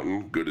of the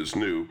mountain, good as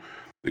new,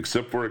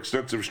 except for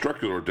extensive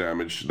structural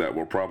damage that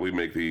will probably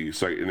make the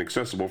site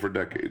inaccessible for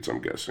decades,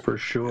 I'm guessing. For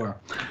sure.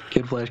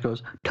 Kid Flash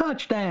goes,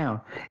 "Touchdown!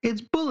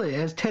 It's Bullet,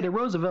 as Teddy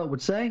Roosevelt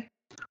would say.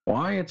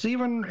 Why, it's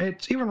even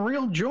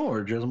real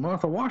George, as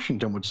Martha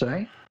Washington would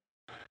say."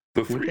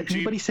 Would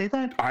anybody say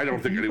that? I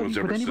don't think anyone's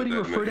ever said that. Would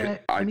anybody refer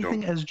to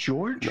anything as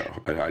George?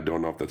 No, I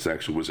don't know if that's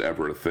actually was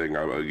ever a thing.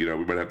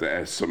 We might have to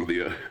ask some of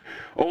the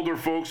older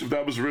folks if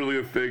that was really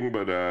a thing,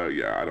 but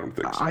yeah, I don't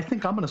think so. I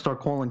think I'm going to start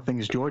calling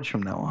things George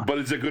from now on. But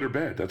is it good or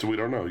bad? That's what we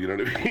don't know. You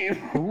know what I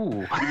mean?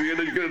 Ooh. You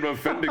could end up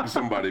offending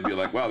somebody, be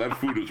like, "Wow, that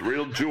food is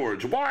real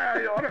George. Why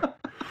are you on it?"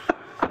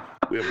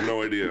 We have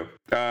no idea.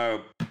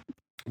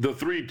 The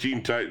three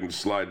Teen Titans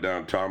slide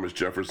down Thomas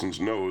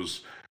Jefferson's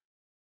nose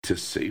to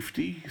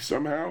safety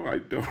somehow. I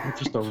don't.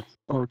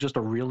 Just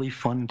a really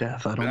fun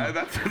death. I don't know.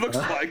 That's what it looks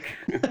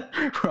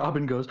like.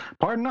 Robin goes,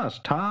 "Pardon us,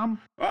 Tom.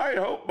 I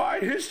hope my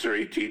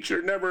history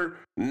teacher never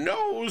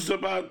knows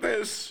about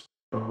this."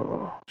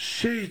 Oh.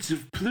 Shades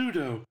of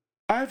Pluto.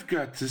 I've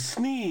got to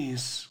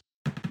sneeze.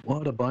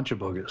 What a bunch of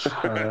boogers.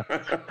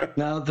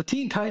 Now, the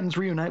Teen Titans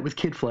reunite with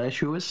Kid Flash,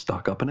 who is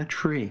stuck up in a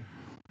tree.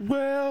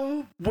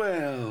 Well.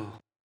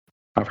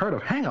 I've heard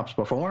of hang-ups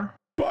before.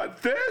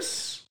 But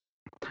this?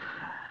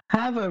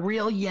 Have a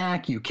real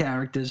yak, you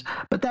characters,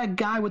 but that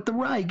guy with the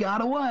ray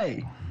got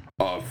away.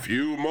 A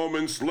few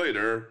moments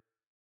later.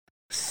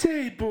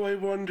 Say, Boy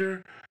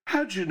Wonder,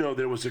 how'd you know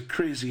there was a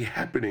crazy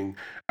happening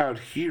out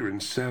here in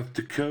South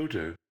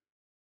Dakota?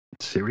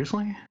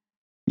 Seriously?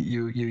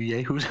 You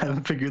yahoos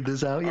haven't figured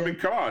this out yet? I mean,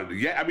 come on.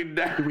 Yeah, I mean...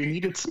 Do we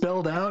need it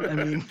spelled out? I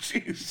mean...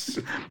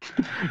 Jeez.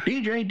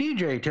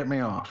 DJ tipped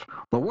me off.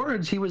 The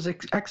words he was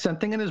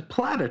accenting in his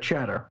platter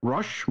chatter.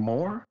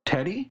 Rushmore,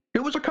 Teddy. It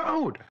was a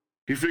code.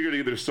 He figured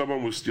either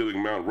someone was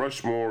stealing Mount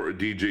Rushmore or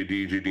DJ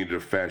needed a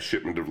fast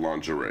shipment of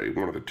lingerie.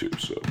 One of the two,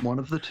 so... One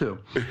of the two.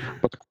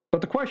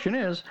 But the question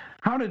is,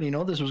 how did he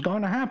know this was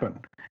going to happen?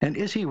 And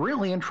is he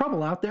really in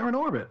trouble out there in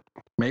orbit?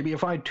 Maybe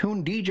if I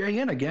tune DJ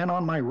in again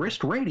on my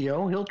wrist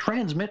radio, he'll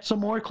transmit some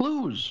more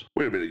clues.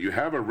 Wait a minute, you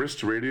have a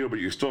wrist radio, but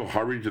you still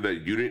hurried to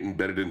that unit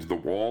embedded into the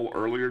wall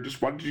earlier?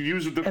 Just why did you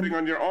use the thing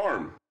on your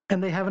arm?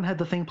 And they haven't had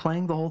the thing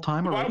playing the whole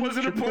time already? Why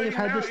wasn't it playing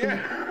now?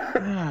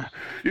 Yeah.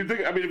 You'd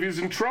think, I mean, if he's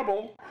in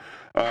trouble...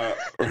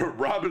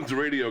 Robin's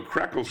radio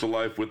crackles to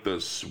life with the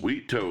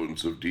sweet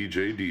tones of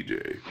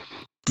DJ.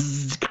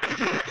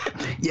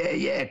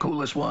 Yeah,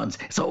 coolest ones.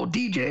 So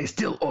DJ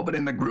still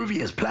orbiting the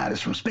grooviest platters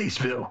from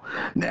Spaceville.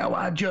 Now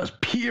I just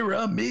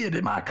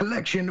pyramid my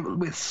collection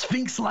with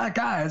sphinx-like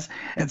eyes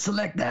and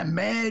select that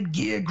Mad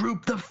Gear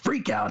group the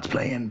Freakouts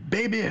playing.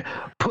 Baby,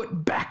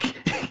 put back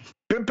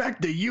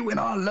to you and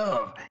our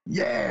love.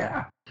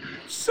 Yeah.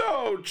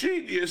 So,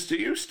 Genius, do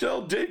you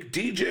still dig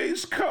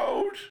DJ's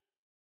code?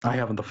 I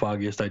haven't the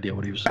foggiest idea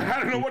what he was saying. I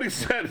don't know what he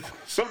said.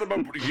 Something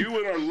about you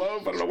and our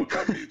love. I don't know what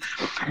that means.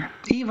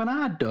 Even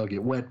I dug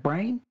it, wet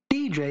brain.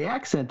 DJ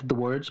accented the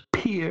words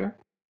pier,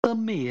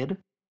 amid,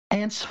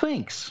 and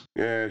sphinx.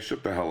 Yeah,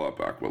 shut the hell up,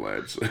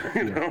 Aqualads.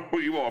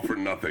 You all for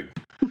nothing.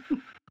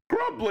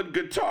 Grumbling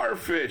guitar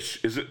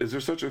fish. Is there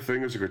such a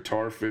thing as a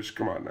guitar fish?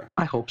 Come on now.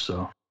 I hope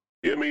so.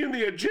 You mean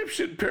the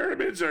Egyptian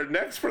pyramids are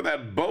next for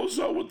that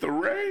bozo with the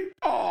ray?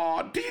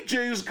 Aw,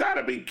 DJ's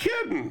gotta be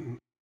kidding.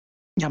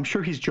 Yeah, I'm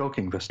sure he's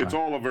joking this time. It's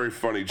all a very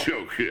funny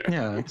joke, yeah.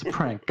 Yeah, it's a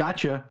prank.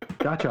 Gotcha,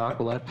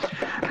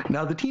 Aqualad.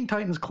 Now, the Teen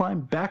Titans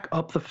climb back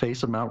up the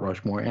face of Mount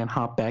Rushmore and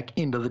hop back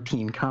into the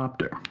Teen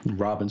Copter.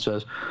 Robin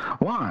says,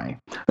 "Why?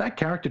 That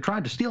character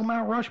tried to steal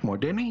Mount Rushmore,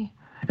 didn't he?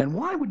 And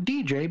why would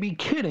DJ be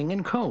kidding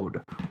in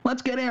code?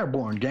 Let's get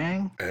airborne,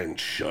 gang." And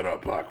shut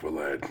up,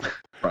 Aqualad.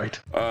 Right.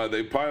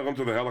 They pile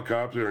into the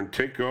helicopter and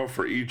take off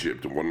for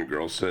Egypt, and one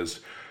girl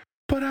says,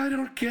 "But I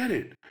don't get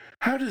it.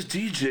 How does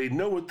DJ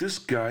know what this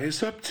guy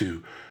is up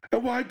to?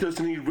 And why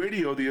doesn't he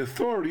radio the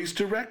authorities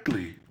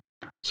directly?"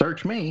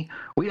 Search me.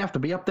 We'd have to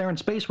be up there in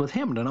space with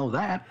him to know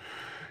that.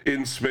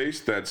 In space,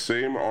 that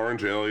same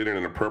orange alien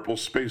in a purple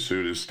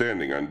spacesuit is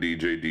standing on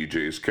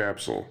DJ's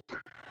capsule.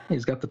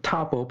 He's got the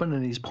top open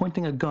and he's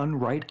pointing a gun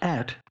right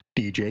at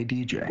DJ.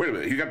 Wait a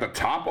minute, he got the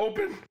top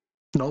open?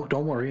 No,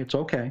 don't worry, it's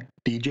okay.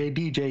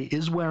 DJ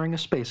is wearing a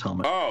space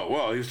helmet. Oh,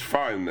 well, he's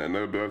fine then.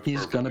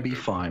 He's gonna be good.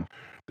 fine.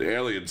 The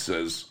alien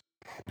says,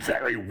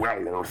 "Very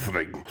well,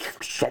 Earthling.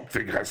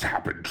 Something has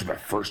happened to the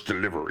first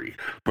delivery,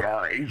 but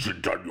our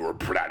agent on your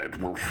planet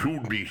will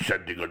soon be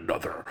sending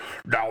another,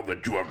 now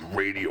that you have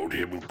radioed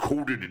him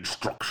coded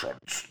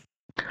instructions."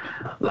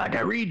 Like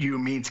I read you,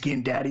 mean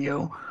skin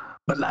daddy-o.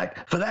 But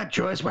like, for that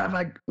choice,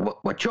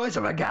 what choice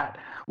have I got?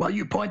 While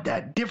you point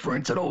that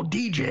difference at old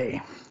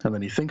DJ. And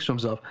then he thinks to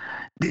himself,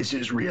 "This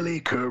is really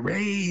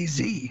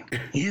crazy.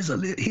 Here's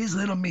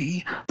little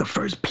me, the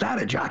first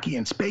platter jockey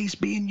in space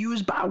being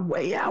used by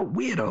way out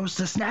weirdos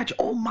to snatch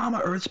old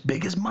Mama Earth's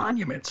biggest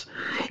monuments.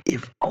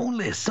 If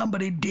only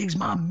somebody digs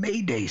my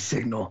Mayday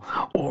signal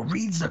or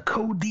reads the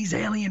code these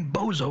alien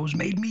bozos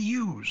made me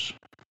use."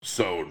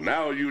 So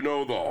now you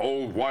know the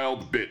whole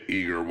wild bit,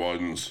 eager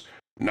ones.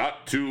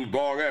 Not too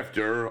long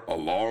after,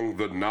 along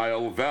the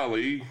Nile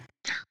Valley,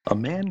 a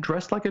man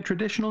dressed like a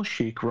traditional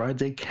sheik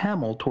rides a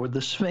camel toward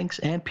the Sphinx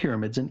and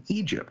pyramids in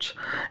Egypt,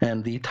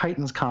 and the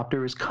Titan's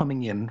copter is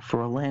coming in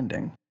for a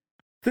landing.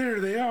 "There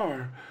they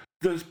are,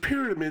 the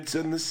pyramids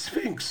and the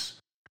Sphinx.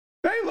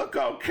 They look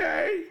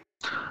okay."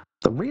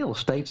 The real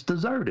estate's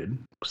deserted,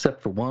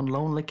 except for one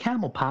lonely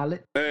camel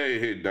pilot.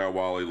 Hey, now,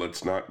 Wally,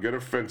 let's not get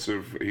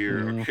offensive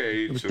here,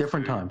 okay? It was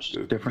different times.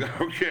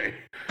 Okay.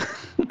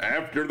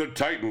 After the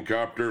Titan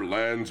copter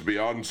lands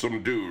beyond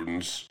some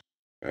dunes,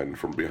 and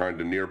from behind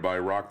a nearby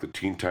rock, the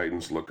Teen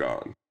Titans look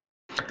on.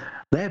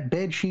 That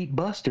bedsheet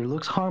buster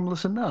looks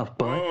harmless enough,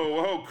 but...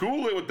 Whoa,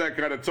 cool it with that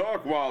kind of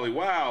talk, Wally.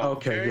 Wow.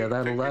 Okay, yeah,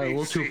 that'll a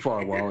little too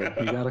far, Wally.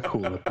 You gotta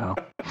cool it, pal.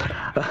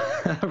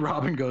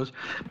 Robin goes,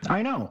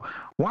 "I know.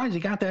 Why's he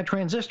got that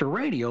transistor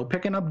radio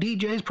picking up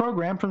DJ's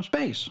program from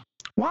space?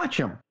 Watch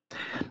him."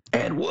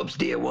 And whoops,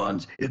 dear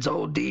ones, it's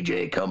old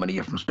DJ coming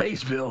here from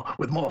Spaceville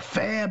with more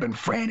fab and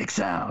frantic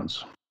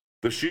sounds.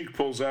 The Sheik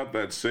pulls out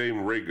that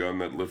same ray gun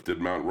that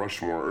lifted Mount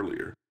Rushmore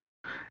earlier.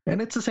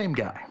 And it's the same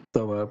guy,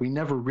 though we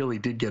never really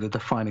did get a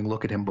defining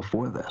look at him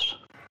before this.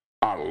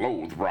 "I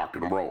loathe rock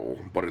and roll,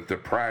 but at the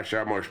price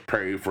I must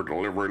pay for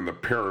delivering the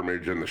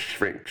pyramids and the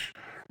Sphinx.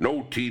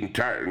 No Teen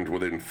Titans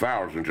within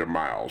thousands of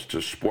miles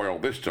to spoil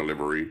this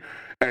delivery,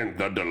 and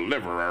the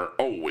deliverer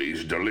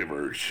always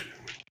delivers."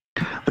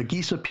 The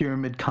Giza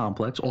Pyramid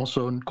Complex,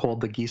 also called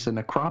the Giza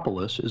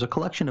Necropolis, is a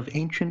collection of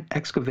ancient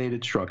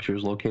excavated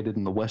structures located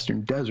in the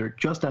western desert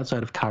just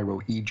outside of Cairo,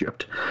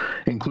 Egypt.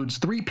 It includes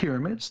 3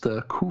 pyramids,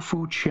 the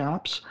Khufu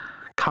Cheops,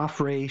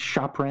 Khafre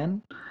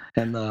Chopren,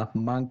 and the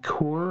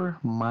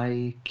Menkaure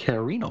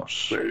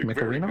Mycarinos.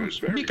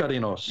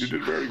 Mycarinos. You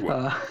did very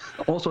well.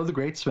 Also the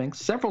Great Sphinx,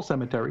 several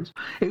cemeteries,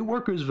 a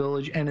workers'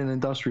 village, and an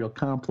industrial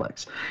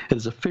complex. It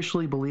is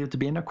officially believed to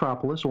be a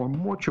necropolis or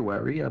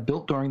mortuary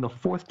built during the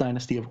 4th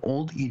dynasty of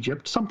Old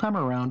Egypt, sometime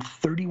around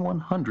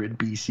 3100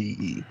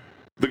 BCE.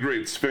 The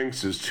Great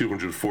Sphinx is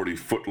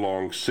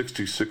 240-foot-long,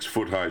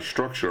 66-foot-high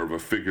structure of a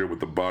figure with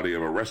the body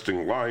of a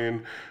resting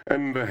lion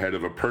and the head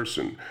of a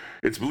person.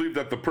 It's believed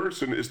that the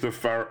person is the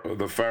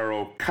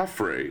pharaoh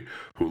Khafre,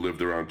 who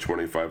lived around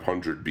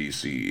 2500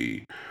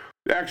 BCE.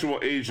 The actual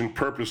age and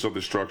purpose of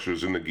the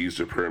structures in the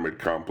Giza Pyramid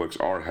Complex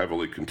are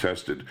heavily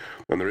contested,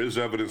 and there is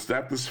evidence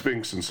that the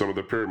Sphinx and some of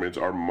the pyramids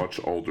are much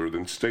older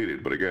than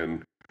stated. But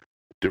again,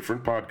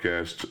 different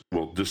podcasts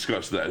will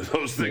discuss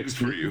those things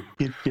for you.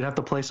 You'd have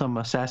to play some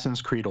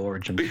Assassin's Creed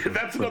Origins.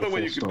 That's another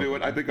way you can do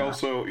it. I think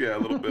also, a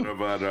little bit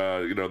about,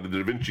 the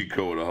Da Vinci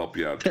Code will help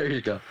you out. There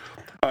you go.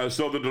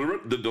 So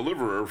the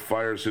deliverer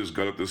fires his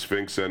gun at the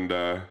Sphinx, and,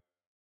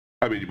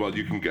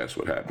 you can guess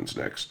what happens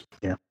next.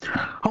 Yeah.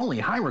 Holy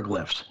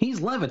hieroglyphs.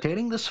 He's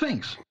levitating the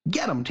Sphinx.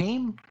 Get him,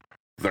 team.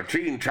 The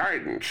Teen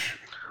Titans.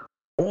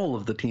 All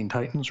of the Teen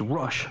Titans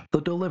rush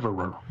the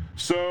deliverer.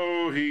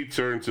 So he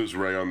turns his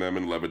ray on them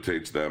and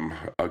levitates them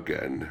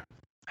again.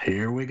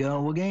 Here we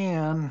go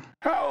again.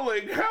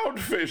 Howling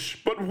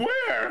houndfish, but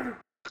where?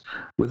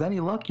 With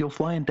any luck, you'll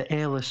fly into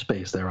airless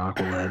space there,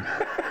 Aqualad.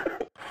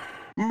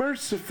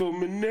 Merciful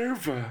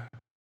Minerva.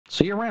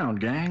 See you around,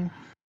 gang.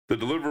 The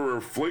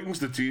Deliverer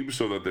flings the team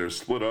so that they're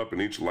split up and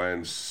each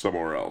lands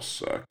somewhere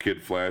else.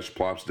 Kid Flash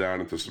plops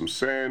down into some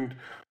sand.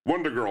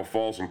 Wonder Girl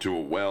falls into a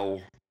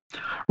well.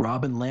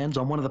 Robin lands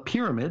on one of the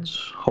pyramids,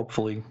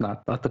 hopefully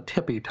not at the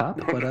tippy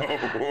top, but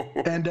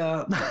and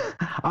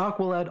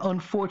Aqualad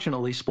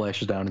unfortunately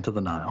splashes down into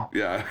the Nile.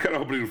 Yeah, I kind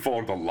of hope he would fall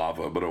into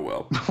lava, but oh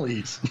well.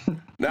 Please.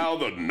 Now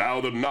the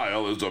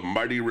Nile is a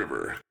mighty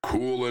river,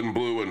 cool and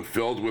blue and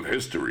filled with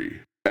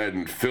history,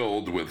 and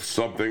filled with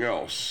something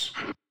else.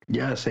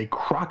 Yes, a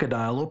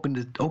crocodile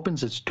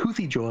opens its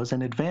toothy jaws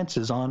and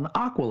advances on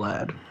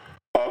Aqualad.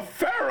 A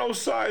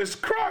pharaoh-sized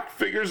croc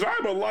figures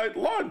I'm a light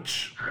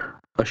lunch.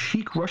 A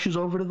sheik rushes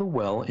over to the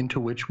well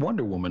into which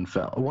Wonder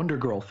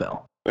Girl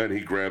fell. And he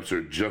grabs her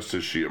just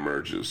as she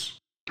emerges.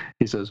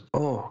 He says,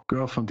 "Oh,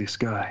 girl from the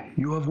sky,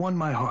 you have won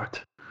my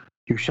heart.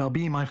 You shall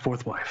be my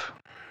fourth wife."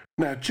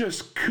 Now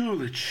just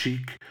cool it,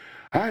 Sheik.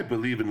 I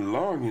believe in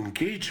long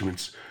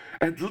engagements.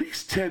 At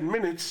least 10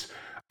 minutes.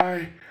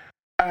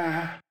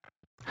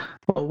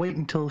 Well, wait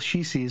until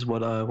she sees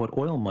what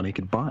oil money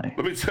could buy.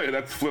 Let me tell you,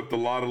 that's flipped a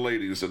lot of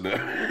ladies in the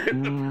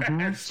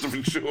past,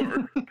 for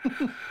sure.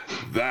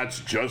 That's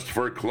just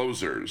for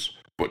closers.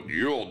 But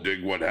you'll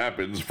dig what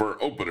happens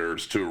for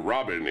openers to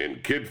Robin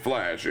and Kid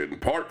Flash in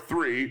Part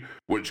 3,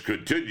 which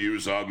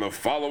continues on the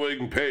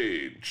following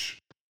page.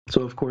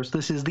 So, of course,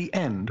 this is the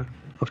end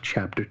of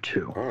Chapter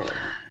 2. Oh.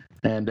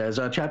 And as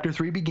Chapter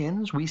 3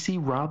 begins, we see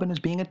Robin is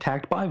being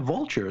attacked by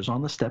vultures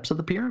on the steps of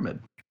the pyramid.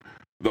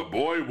 The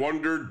boy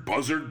wondered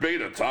buzzard bait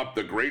atop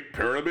the Great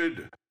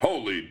Pyramid?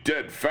 Holy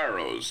dead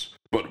pharaohs!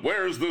 But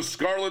where's the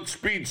Scarlet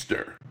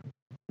Speedster?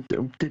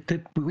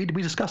 We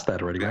discussed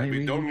that already, right?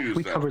 We don't use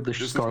we that. covered the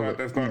Scarlet.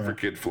 That's not for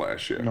Kid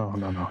Flash, yeah.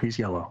 No, he's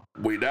yellow.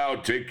 We now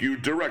take you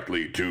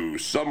directly to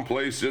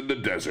someplace in the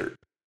desert.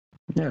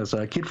 Yes,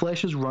 Kid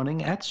Flash is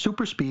running at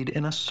super speed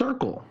in a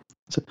circle.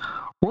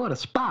 What a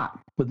spot!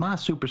 With my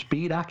super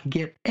speed, I could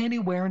get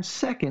anywhere in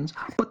seconds,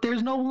 but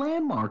there's no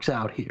landmarks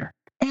out here.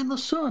 And the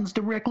sun's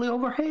directly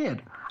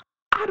overhead.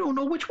 I don't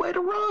know which way to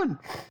run.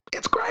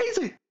 It's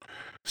crazy.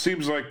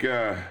 Seems like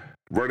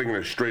running in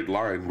a straight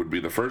line would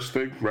be the first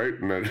thing, right?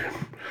 And then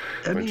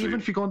I mean, even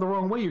if you're going the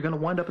wrong way, you're going to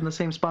wind up in the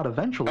same spot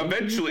eventually.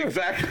 Eventually,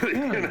 exactly.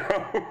 Yeah. You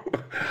know?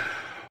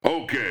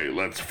 Okay,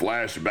 let's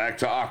flash back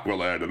to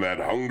Aqualad and that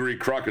hungry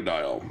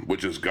crocodile,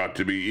 which has got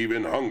to be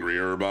even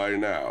hungrier by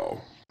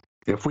now.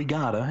 If we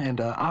gotta, and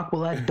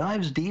Aqualad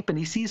dives deep and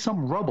he sees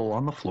some rubble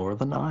on the floor of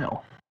the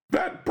Nile.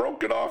 That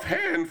broken off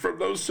hand from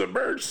those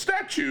submerged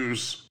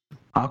statues.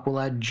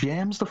 Aqualad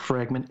jams the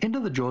fragment into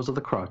the jaws of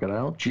the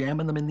crocodile,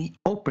 jamming them in the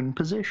open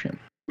position.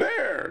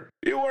 There!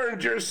 You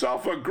earned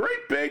yourself a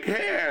great big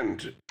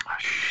hand!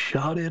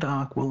 Shut it,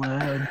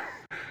 Aqualad.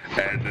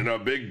 And in a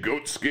big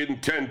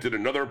goatskin tent in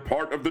another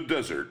part of the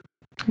desert.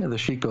 Yeah, the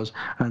sheik goes,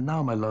 "And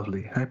now, my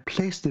lovely, I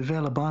place the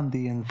veil upon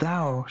thee, and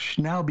thou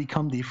now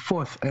become the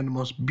fourth and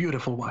most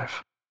beautiful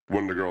wife."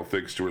 Wonder Girl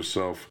thinks to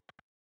herself,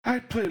 I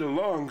played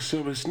along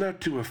so as not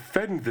to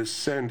offend this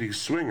sandy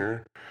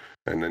swinger.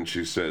 And then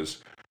she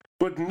says,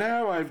 but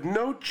now I've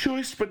no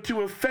choice but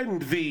to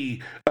offend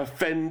thee,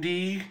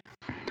 offendee.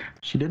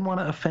 She didn't want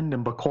to offend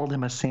him, but called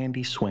him a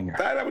sandy swinger.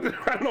 I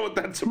don't know what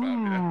that's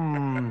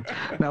about.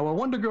 Now,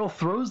 Wonder Girl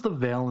throws the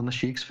veil in the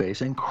sheik's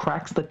face and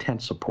cracks the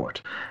tent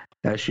support.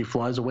 As she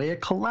flies away,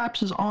 it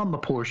collapses on the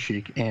poor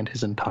sheik and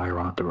his entire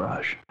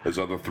entourage. His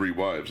other three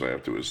wives, I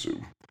have to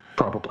assume.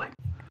 Probably.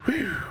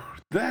 Whew,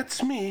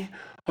 that's me.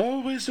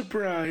 Always a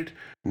bride,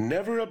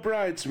 never a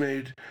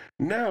bridesmaid.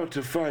 Now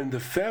to find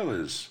the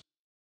fellas.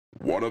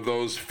 One of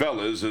those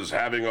fellas is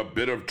having a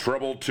bit of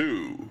trouble,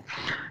 too.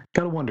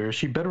 Gotta wonder, is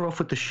she better off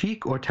with the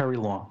sheik or Terry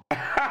Long?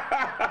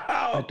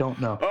 I don't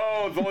know.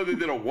 Oh, if only they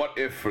did a what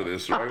if for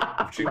this, right?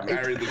 If she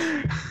married the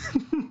sheik.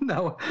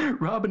 Now,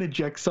 Robin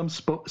ejects some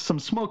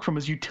smoke from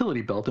his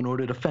utility belt in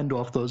order to fend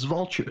off those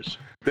vultures.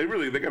 They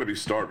got to be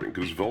starving,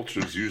 because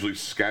vultures usually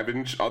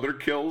scavenge other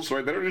kills,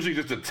 right? They don't usually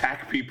just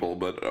attack people,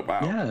 but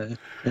wow. Yeah,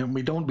 and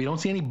we don't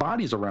see any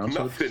bodies around,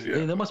 Nothing, so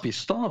yeah. They must be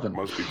starving.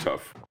 Must be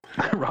tough.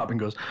 Robin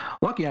goes,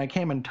 lucky I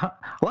came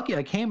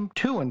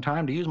to in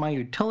time to use my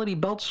utility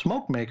belt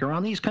smoke maker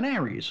on these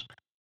canaries.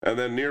 And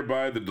then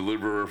nearby, the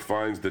Deliverer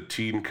finds the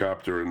team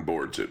copter and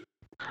boards it.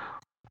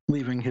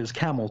 Leaving his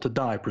camel to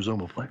die,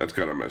 presumably. That's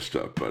kind of messed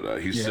up, but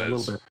he Yeah, a says,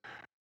 little bit.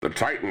 the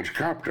Titan's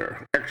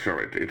copter,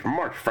 excellent. It's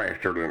much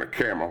faster than a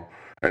camel.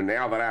 And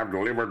now that I've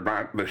delivered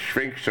the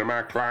Sphinx to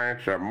my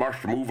clients, I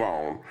must move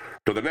on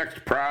to the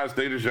next prize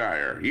they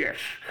desire. Yes,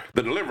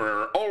 the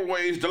Deliverer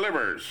always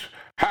delivers.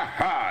 Ha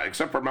ha,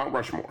 except for Mount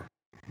Rushmore.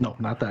 No,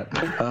 not that.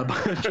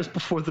 But just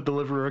before the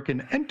Deliverer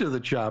can enter the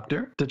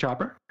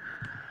chopper,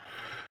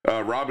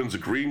 Robin's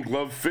green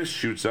glove fist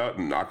shoots out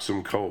and knocks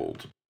him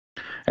cold.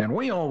 And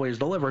we always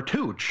deliver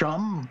too,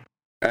 chum.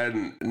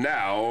 And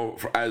now,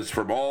 as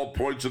from all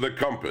points of the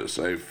compass,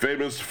 a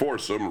famous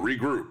foursome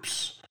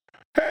regroups.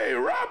 Hey,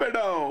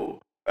 Robin-o!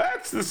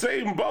 That's the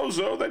same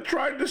bozo that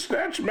tried to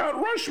snatch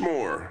Mount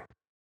Rushmore.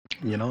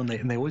 You know, and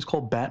they always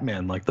call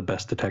Batman like the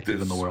best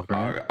detective in the world,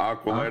 right?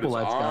 Aqualad is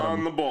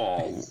on the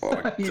ball.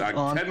 He's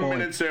on 10 point.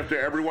 minutes after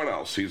everyone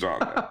else, he's on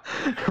there.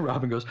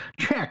 Robin goes,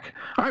 check.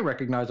 I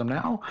recognize him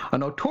now. A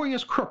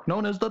notorious crook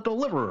known as the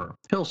Deliverer.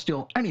 He'll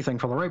steal anything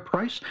for the right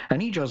price,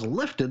 and he just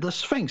lifted the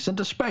Sphinx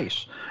into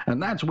space.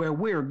 And that's where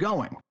we're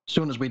going,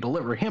 soon as we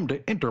deliver him to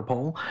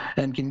Interpol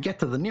and can get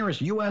to the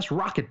nearest U.S.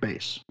 rocket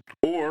base.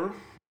 Or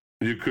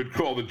you could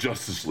call the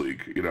Justice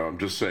League. You know, I'm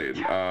just saying.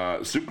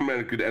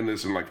 Superman could end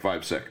this in like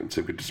 5 seconds.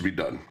 It could just be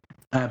done.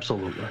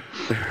 Absolutely.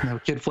 Now,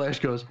 Kid Flash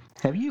goes,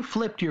 have you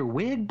flipped your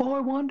wig,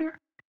 Boy Wonder?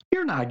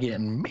 You're not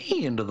getting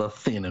me into the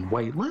thin and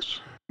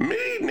weightless.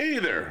 Me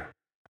neither.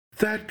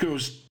 That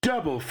goes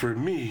double for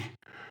me.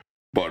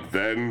 But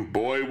then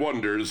Boy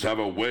Wonders have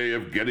a way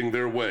of getting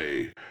their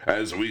way,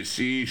 as we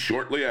see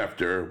shortly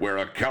after, where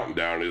a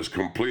countdown is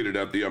completed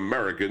at the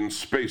American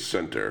Space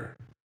Center.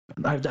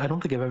 I don't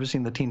think I've ever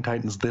seen the Teen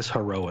Titans this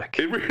heroic.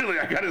 It really,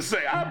 I gotta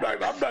say, I'm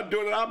not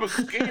doing it. I'm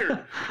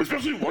scared,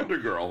 especially Wonder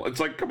Girl.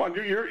 It's like, come on,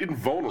 you're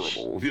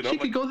invulnerable. You know, She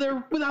could go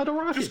there without a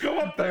rocket. just go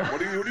up there.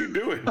 What are you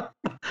doing?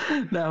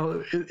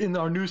 Now, in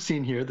our new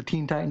scene here, the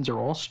Teen Titans are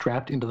all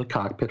strapped into the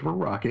cockpit of a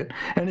rocket,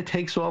 and it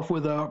takes off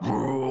with a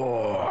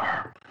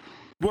roar.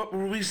 What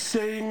were we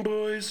saying,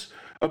 boys,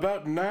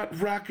 about not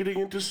rocketing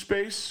into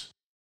space?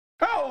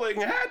 Howling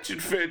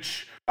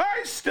Hatchetfish,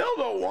 I still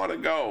don't want to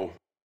go.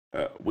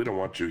 We don't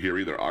want you here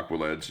either,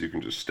 Aqualad, so you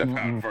can just step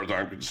out as far as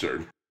I'm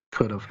concerned.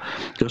 Could have.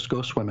 Just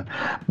go swimming.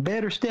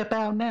 Better step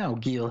out now,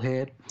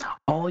 Geelhead.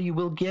 All you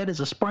will get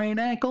is a sprained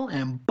ankle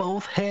and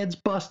both heads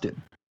busted.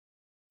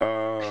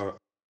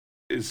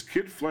 Is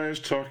Kid Flash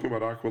talking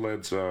about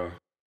Aqualad's,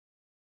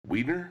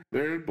 wiener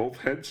there? Both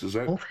heads? Is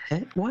that... Both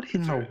head? What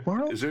in the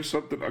world? Is there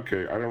something...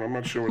 Okay, I'm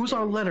not sure what Who's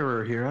our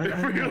letterer here? I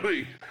don't know.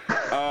 Really?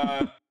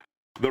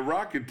 The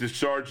rocket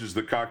discharges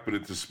the cockpit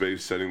into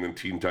space, sending the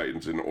Teen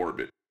Titans in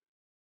orbit.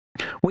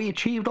 We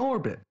achieved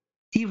orbit.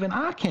 Even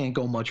I can't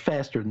go much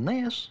faster than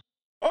this.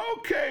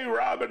 Okay,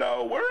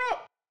 Robino, we're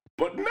up.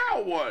 But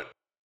now what?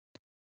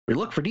 We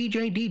look for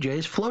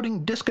DJ's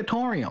floating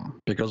discatorium,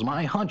 because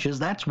my hunch is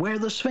that's where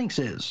the Sphinx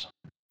is.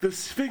 The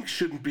Sphinx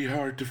shouldn't be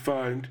hard to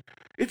find.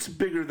 It's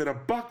bigger than a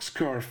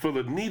boxcar full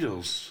of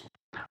needles.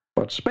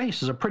 But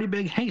space is a pretty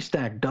big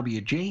haystack,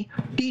 WG.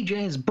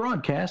 DJ's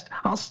broadcast,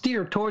 I'll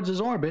steer towards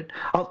his orbit.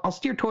 I'll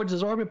steer towards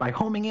his orbit by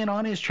homing in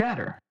on his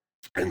chatter.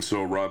 And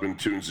so Robin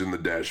tunes in the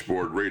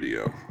dashboard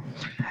radio.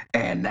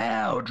 And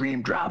now,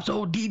 Dream Drops,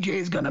 old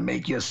DJ's gonna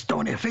make your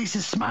stony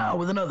faces smile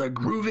with another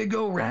groovy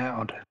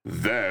go-round.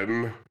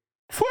 Then,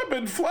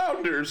 flippin'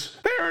 flounders,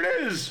 there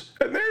it is.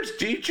 And there's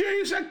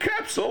DJ's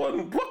capsule,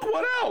 and look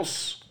what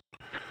else.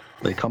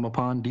 They come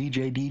upon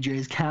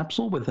DJ's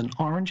capsule with an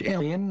orange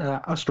alien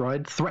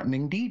astride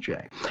threatening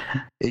DJ.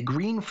 A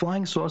green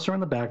flying saucer in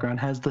the background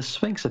has the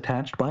Sphinx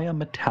attached by a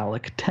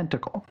metallic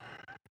tentacle.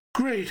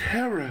 Great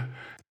Hera,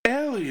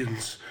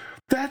 aliens.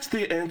 That's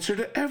the answer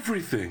to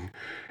everything.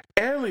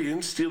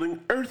 Aliens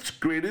stealing Earth's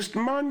greatest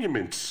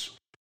monuments.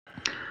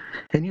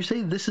 And you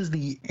say this is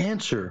the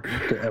answer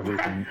to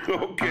everything.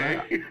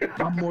 Okay.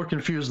 I'm more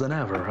confused than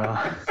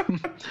ever.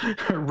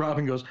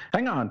 Robin goes,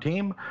 "Hang on,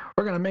 team.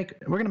 We're gonna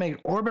make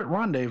orbit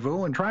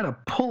rendezvous and try to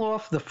pull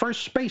off the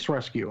first space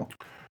rescue."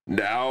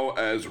 Now,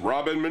 as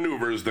Robin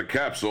maneuvers the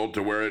capsule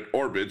to where it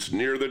orbits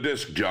near the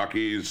disc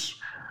jockeys.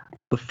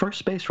 The first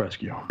space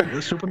rescue.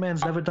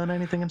 Superman's never done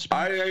anything in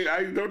space.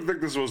 I don't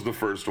think this was the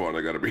first one,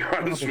 I gotta be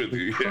honest with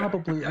you. Yeah.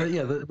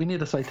 Probably, we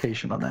need a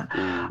citation on that.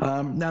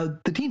 Now,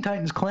 the Teen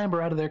Titans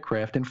clamber out of their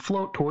craft and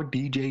float toward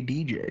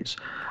DJ's.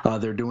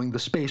 They're doing the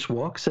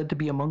spacewalk, said to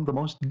be among the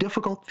most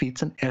difficult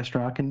feats an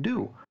astronaut can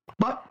do.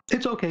 But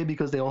it's okay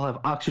because they all have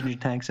oxygen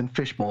tanks and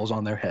fishbowls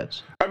on their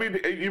heads. I mean,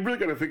 you really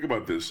gotta think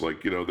about this,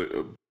 like, you know,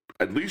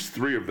 at least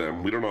 3 of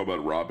them, we don't know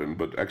about Robin,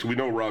 but actually we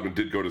know Robin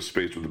did go to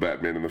space with the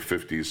Batman in the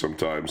 50s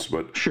sometimes,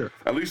 but sure.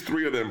 At least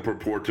 3 of them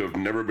purport to have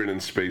never been in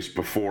space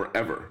before,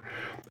 ever.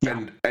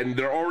 Yeah. And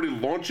they're already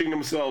launching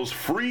themselves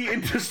free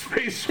into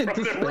space from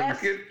their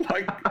rocket.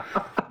 Like,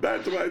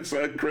 that's why it's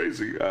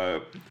crazy.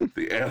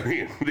 The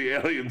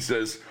alien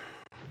says,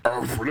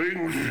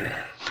 Earthlings.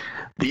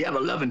 The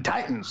ever-loving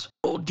Titans.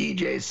 Old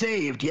DJ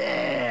saved,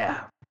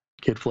 yeah.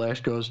 Kid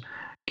Flash goes,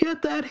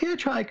 "Get that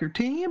hitchhiker,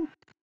 team."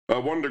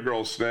 Wonder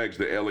Girl snags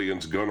the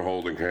alien's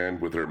gun-holding hand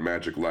with her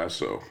magic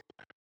lasso.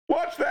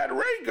 Watch that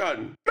ray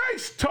gun!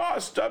 Nice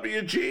toss,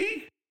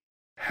 WG!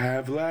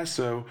 Have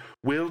lasso.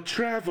 Will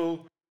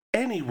travel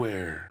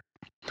anywhere.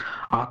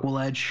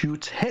 Aqualad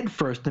shoots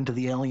headfirst into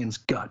the alien's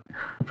gut.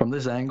 From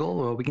this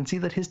angle, we can see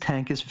that his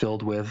tank is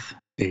filled with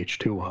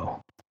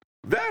H2O.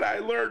 That I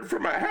learned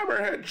from a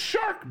hammerhead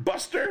shark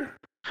buster.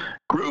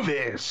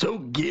 Groovy, so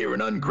gear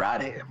and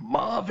ungrotty,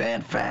 Marv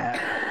and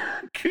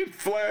Fat. Kid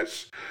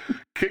Flash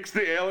kicks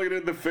the alien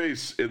in the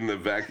face in the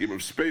vacuum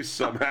of space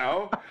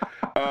somehow.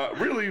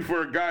 Really,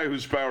 for a guy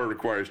whose power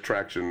requires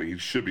traction, he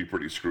should be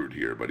pretty screwed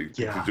here, but he's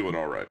doing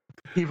all right.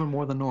 Even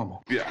more than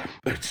normal. Yeah,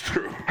 that's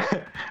true.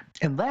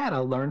 And that I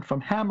learned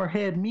from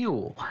Hammerhead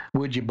Mule,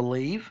 would you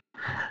believe?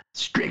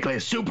 Strictly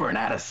super and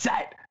out of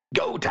sight.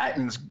 Go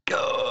Titans,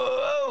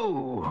 go!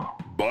 go!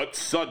 But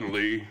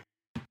suddenly,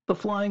 The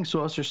flying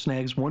saucer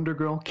snags Wonder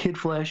Girl, Kid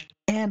Flash,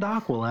 and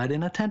Aqualad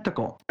in a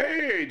tentacle.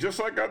 hey, just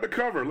like on the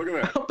cover, look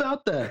at How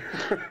about that?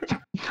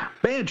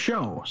 Bad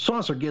show.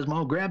 Saucer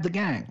Gizmo grabbed the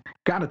gang.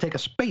 Gotta take a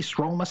space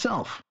stroll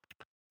myself.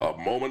 that. A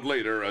moment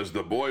later, as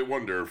the boy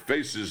Wonder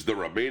faces the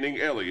remaining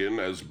alien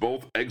as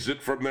both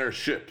exit from their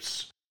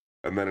ships.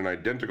 And then an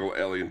identical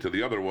alien to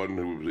the other one,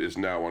 who is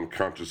now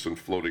unconscious and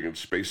floating in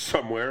space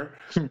somewhere,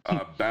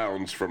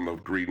 bounds from the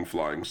green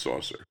flying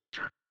saucer.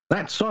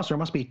 That saucer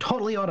must be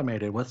totally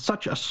automated with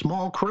such a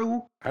small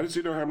crew. How does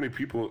he know how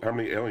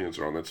many aliens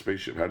are on that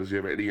spaceship? How does he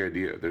have any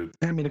idea?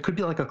 I mean, it could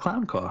be like a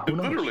clown car. Who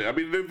knows? Literally, I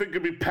mean, they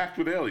could be packed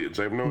with aliens.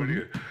 I have no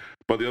idea.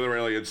 But the other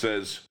alien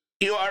says,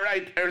 "You are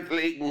right,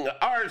 Earthling.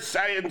 Our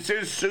science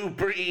is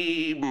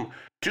supreme.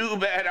 Too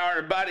bad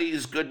our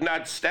bodies could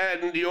not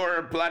stand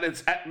your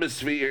planet's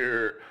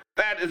atmosphere.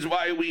 That is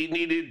why we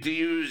needed to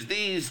use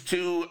these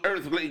two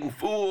Earthling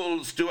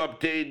fools to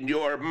obtain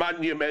your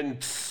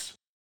monuments."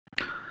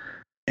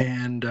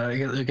 And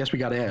I guess we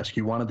got to ask,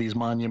 you wanted these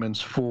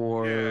monuments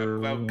for... Yeah,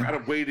 well, kind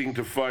of waiting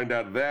to find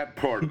out that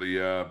part of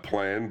the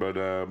plan,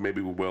 but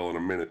maybe we will in a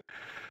minute.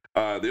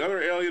 The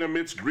other alien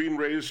emits green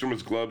rays from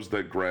his gloves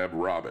that grab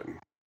Robin.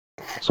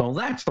 So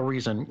that's the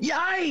reason.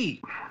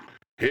 Yay!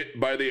 Hit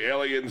by the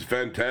alien's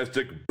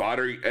fantastic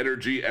body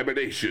energy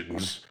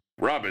emanations,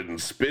 Robin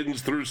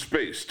spins through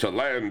space to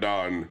land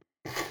on...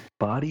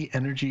 Body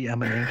energy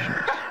emanation.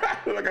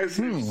 Like I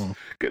said, it's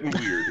getting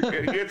weird.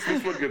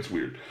 This one gets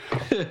weird.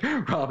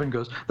 Robin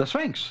goes, the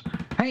Sphinx.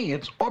 Hey,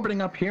 it's orbiting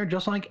up here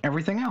just like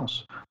everything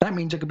else. That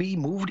means it could be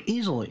moved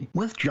easily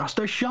with just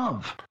a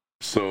shove.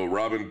 So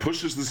Robin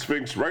pushes the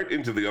Sphinx right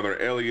into the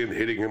other alien,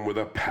 hitting him with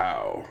a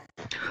pow.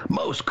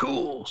 Most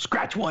cool.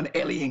 Scratch one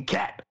alien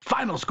cat.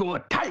 Final score,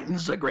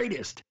 Titans the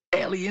greatest.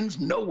 Aliens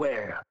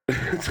nowhere.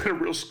 Is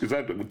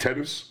that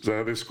tennis? Is that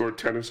how they score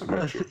tennis? I'm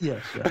not sure.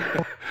 Yes.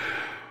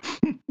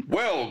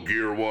 Well,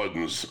 Gear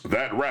Ones,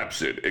 that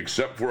wraps it,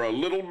 except for a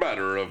little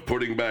matter of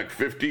putting back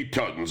 50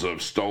 tons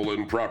of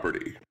stolen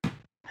property.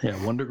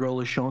 Yeah, Wonder Girl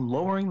is shown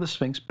lowering the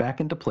Sphinx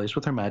back into place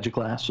with her magic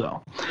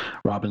lasso.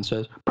 Robin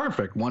says,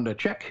 perfect, Wonder,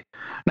 check.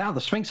 Now the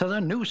Sphinx has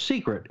a new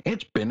secret.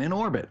 It's been in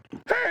orbit.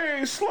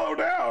 Hey, slow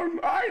down.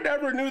 I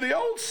never knew the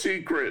old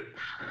secret.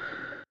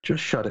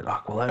 Just shut it,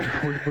 Aqualad.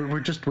 We're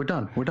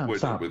done. We're done. We're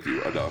Stop. done with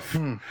you. Enough.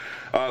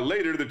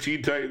 Later, the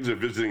Teen Titans are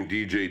visiting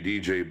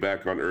DJ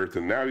back on Earth,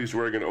 and now he's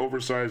wearing an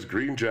oversized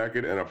green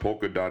jacket and a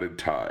polka-dotted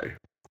tie.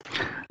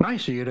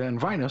 Nice of you to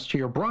invite us to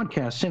your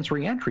broadcast since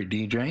re-entry,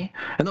 DJ.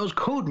 And those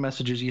code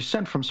messages you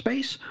sent from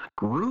space,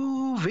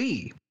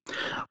 groovy.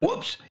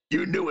 Whoops,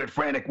 you knew it,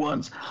 Frantic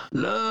Ones.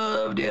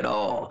 Loved it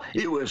all.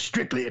 It was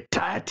strictly a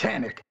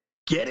Titanic.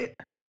 Get it?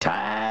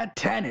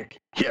 Titanic.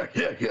 Here.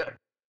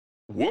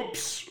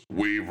 Whoops,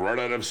 we've run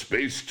out of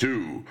space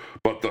too,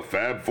 but the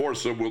Fab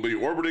Foursome will be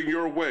orbiting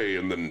your way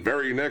in the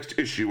very next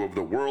issue of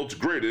the world's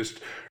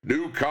greatest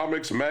new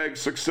comics mag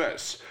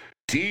success,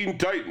 Teen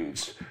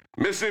Titans.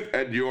 Miss it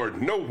and you're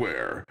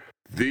nowhere.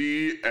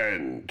 The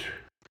end.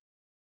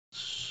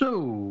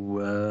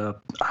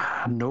 So,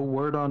 no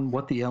word on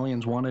what the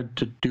aliens wanted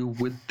to do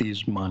with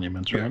these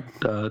monuments, right?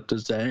 Yeah.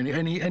 Does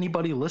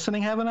anybody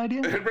listening have an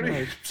idea?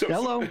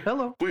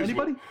 Hello, Please,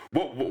 anybody?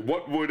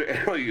 What would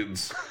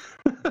aliens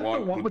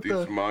want with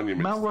these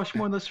monuments? Mount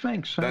Rushmore and the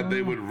Sphinx. That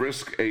they would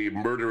risk a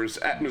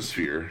murderous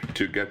atmosphere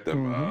to get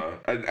them.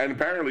 And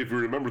apparently, if you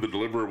remember, the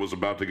Deliverer was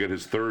about to get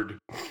his third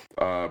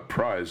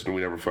prize, and we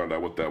never found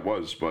out what that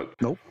was. But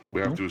we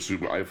have to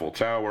assume Eiffel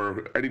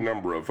Tower, any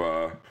number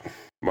of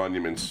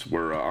monuments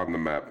were on the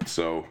map.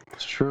 So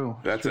it's true.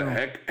 That's a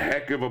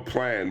heck of a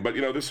plan. But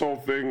this whole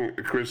thing,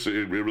 Chris,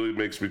 it really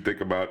makes me think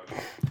about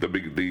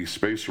the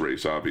space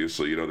race.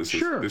 Obviously,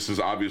 this is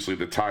obviously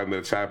the time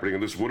that's happening,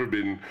 and this would have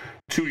been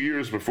 2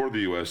 years before the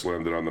U.S.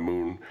 landed on the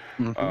moon,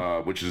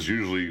 which is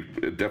usually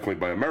definitely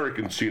by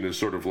Americans seen as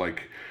sort of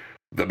like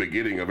the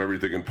beginning of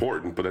everything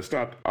important. But that's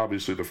not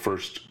obviously the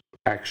first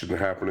action to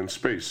happen in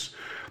space.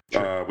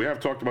 Sure. We have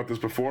talked about this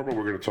before, but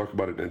we're going to talk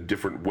about it in a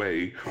different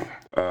way.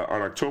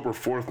 On October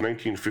 4th,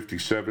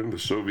 1957, the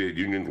Soviet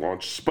Union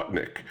launched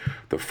Sputnik,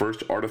 the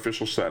first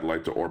artificial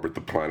satellite to orbit the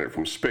planet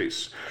from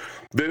space.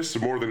 This,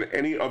 more than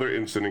any other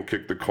incident,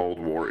 kicked the Cold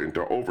War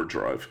into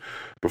overdrive.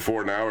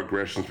 Before now,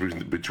 aggressions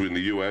between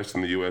the U.S.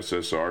 and the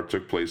USSR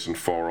took place in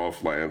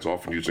far-off lands,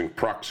 often using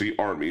proxy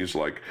armies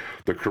like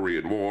the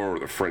Korean War or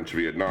the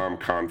French-Vietnam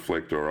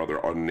conflict or other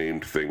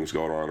unnamed things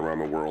going on around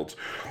the world.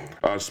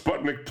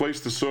 Sputnik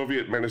placed the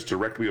Soviet menace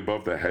directly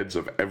above the heads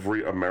of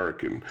every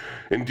American.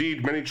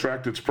 Indeed, many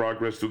tracked its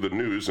progress through the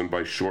news and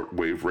by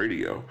shortwave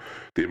radio.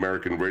 The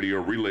American Radio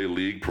Relay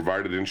League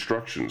provided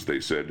instructions. They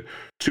said,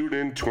 tune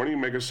in 20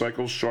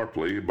 megacycles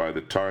sharply by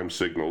the time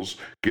signals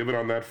given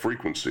on that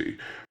frequency.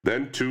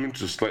 Then tune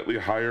to slightly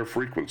higher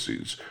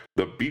frequencies.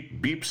 The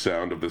beep-beep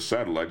sound of the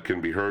satellite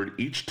can be heard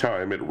each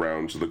time it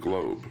rounds the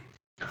globe.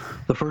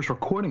 The first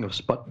recording of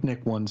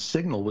Sputnik 1's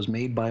signal was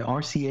made by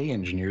RCA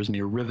engineers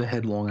near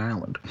Riverhead, Long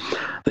Island.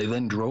 They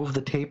then drove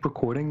the tape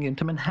recording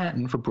into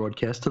Manhattan for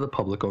broadcast to the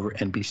public over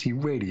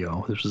NBC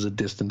radio. This was a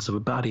distance of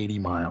about 80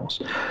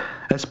 miles.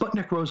 As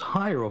Sputnik rose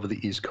higher over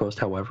the East Coast,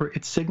 however,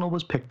 its signal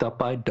was picked up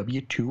by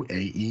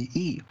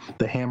W2AEE,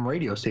 the ham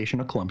radio station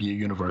of Columbia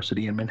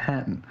University in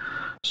Manhattan.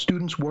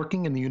 Students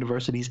working in the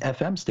university's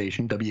FM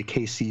station,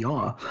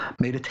 WKCR,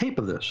 made a tape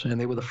of this,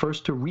 and they were the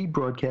first to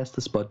rebroadcast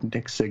the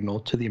Sputnik signal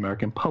to the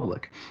American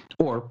public,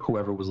 or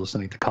whoever was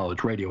listening to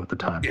college radio at the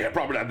time. Yeah,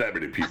 probably not that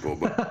many people,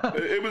 but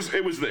it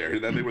was there.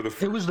 They were the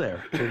first. It was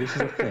there. So this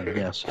is a thing,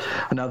 yes.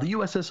 Now, the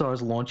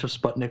USSR's launch of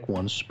Sputnik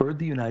 1 spurred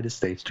the United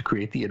States to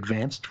create the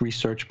Advanced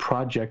Research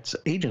Projects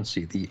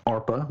Agency, the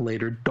ARPA,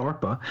 later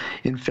DARPA,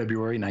 in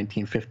February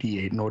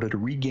 1958 in order to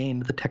regain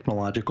the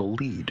technological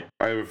lead.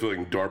 I have a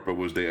feeling DARPA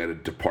was the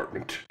added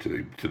department to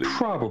the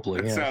Probably.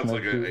 It yes. sounds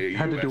like a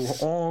had US.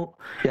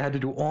 to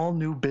do all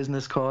new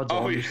business cards,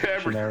 all new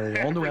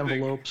stationery, all new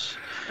envelopes.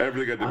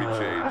 Everything had to be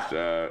changed.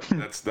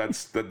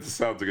 That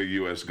sounds like a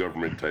U.S.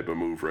 government type of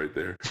move right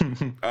there.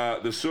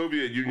 The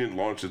Soviet Union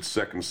launched its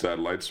second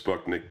satellite,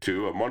 Sputnik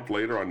 2, a month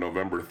later on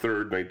November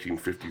 3rd,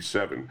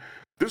 1957.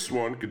 This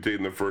one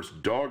contained the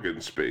first dog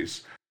in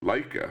space,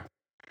 Laika.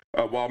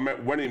 While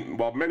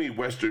many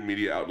Western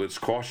media outlets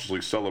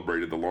cautiously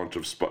celebrated the launch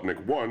of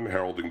Sputnik 1,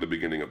 heralding the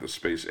beginning of the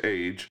space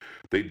age,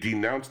 they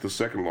denounced the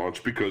second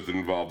launch because it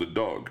involved a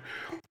dog.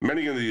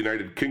 Many in the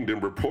United Kingdom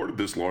reported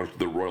this launch to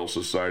the Royal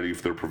Society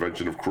for the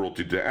Prevention of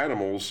Cruelty to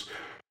Animals,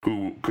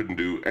 who couldn't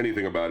do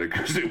anything about it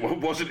because it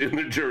wasn't in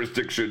their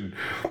jurisdiction,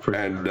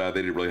 and they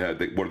didn't really have.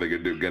 What are they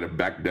going to do? Get it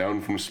back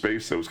down from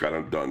space? That was kind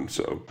of done.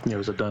 So yeah, it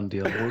was a done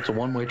deal. Well, it's a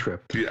one-way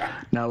trip. Yeah.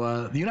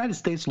 Now, the United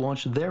States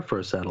launched their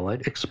first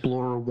satellite,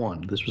 Explorer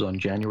 1. This was on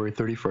January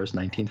 31st,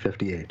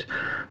 1958.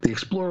 The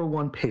Explorer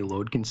 1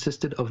 payload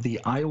consisted of the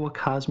Iowa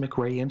Cosmic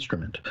Ray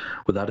instrument,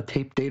 without a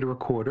tape data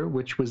recorder,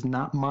 which was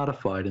not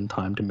modified in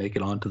time to make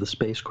it onto the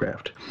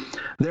spacecraft.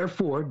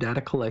 Therefore,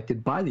 data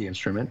collected by the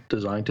instrument,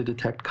 designed to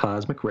detect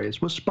cosmic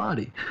rays, was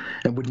spotty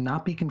and would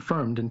not be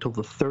confirmed until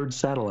the third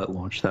satellite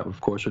launch. That,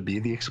 of course, would be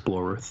the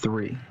Explorer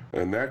 3.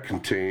 And that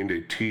contained a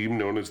team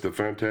known as the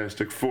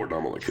Fantastic Four. No,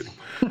 I'm only kidding.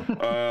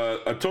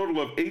 A total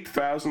of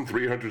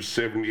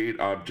 8,378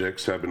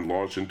 objects have been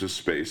launched into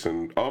space,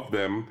 and of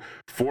them,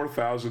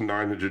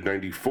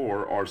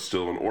 4,994 are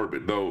still in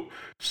orbit, though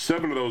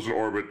 7 of those in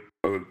orbit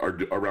are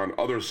around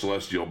other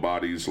celestial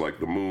bodies like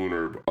the moon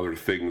or other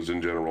things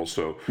in general.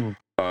 So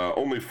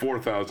only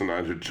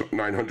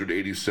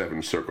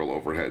 4,987 circle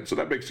overhead. So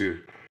that makes you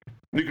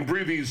can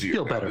breathe easier.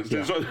 Feel better.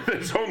 There's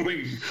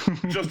only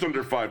just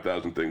under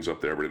 5,000 things up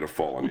there ready to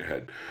fall on your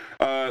head.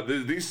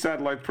 These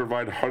satellites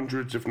provide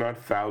hundreds, if not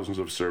thousands,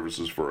 of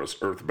services for us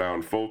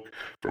earthbound folk,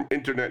 from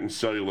internet and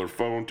cellular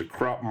phone to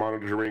crop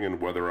monitoring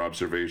and weather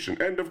observation,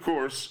 and of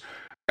course,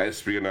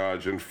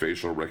 espionage and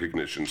facial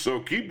recognition. So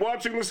keep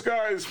watching the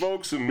skies,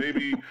 folks, and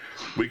maybe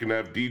we can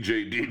have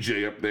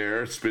DJ up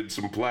there spin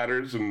some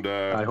platters and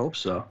I hope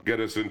so. Get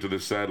us into the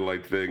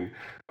satellite thing.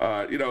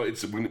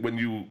 It's when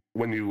you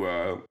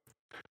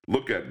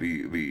look at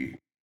the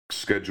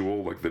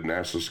schedule, like the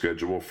NASA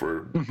schedule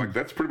for like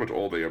that's pretty much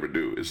all they ever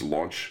do is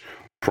launch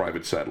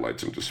private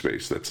satellites into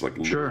space. That's like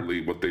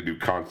literally what they do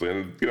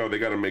constantly, and they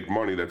got to make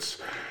money.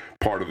 That's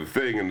part of the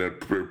thing, and they're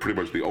pretty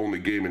much the only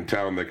game in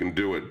town that can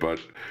do it. But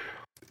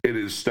it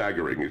is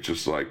staggering. It's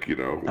just like,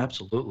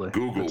 absolutely.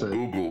 Google,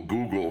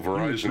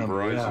 Verizon,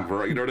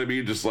 Verizon. You know what I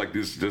mean? Just like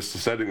this, just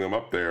setting them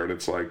up there, and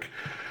it's like,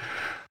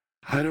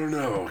 I don't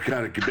know.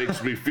 God, it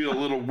makes me feel a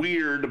little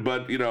weird,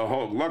 but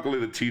luckily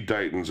the Teen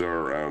Titans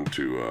are around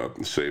to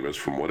save us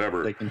from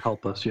whatever. They can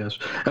help us. Yes.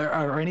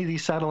 Are any of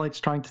these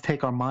satellites trying to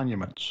take our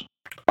monuments?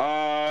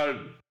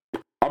 I'm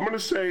going to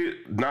say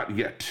not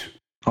yet.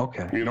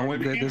 Okay.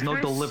 There's no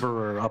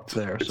deliverer up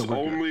there.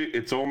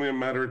 It's only a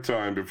matter of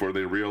time before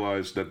they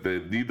realize that they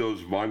need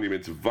those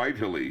monuments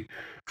vitally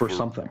for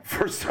something.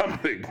 For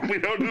something. We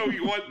don't know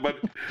what, but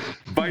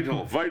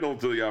vital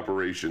to the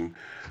operation.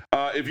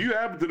 If you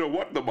happen to know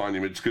what the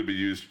monuments could be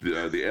used,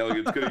 the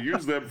aliens could have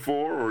used them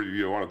for, or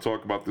you want to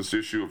talk about this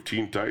issue of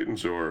Teen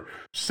Titans or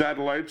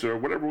satellites or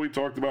whatever we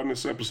talked about in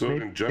this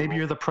episode in general. Maybe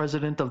you're the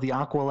president of the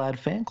Aqualad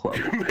fan club.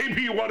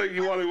 Maybe you want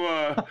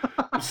to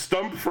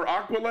stump for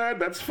Aqualad.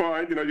 That's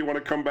fine. You want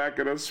to come back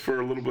at us for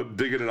a little bit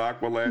digging at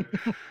Aqualad.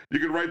 You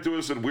can write to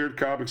us at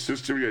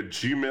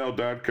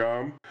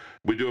weirdcomicshistory@gmail.com.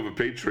 We do have a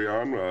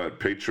Patreon at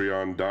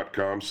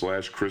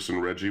patreon.com/Chris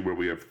and Reggie, where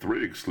we have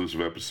 3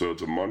 exclusive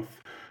episodes a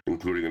month,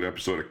 including an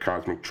episode of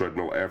Cosmic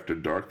Treadmill After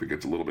Dark that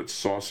gets a little bit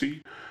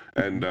saucy.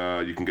 And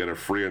you can get a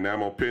free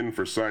enamel pin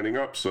for signing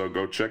up, so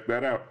go check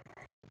that out.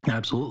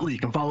 Absolutely. You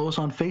can follow us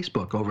on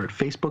Facebook over at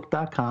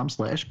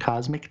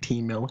facebook.com/Cosmic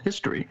T-Mill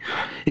History.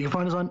 You can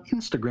find us on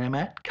Instagram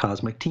at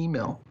Cosmic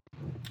T-Mill.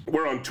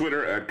 We're on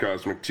Twitter at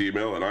Cosmic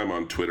T-Mill, and I'm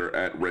on Twitter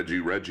at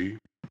Reggie.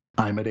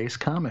 I'm at Ace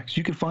Comics.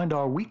 You can find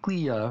our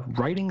weekly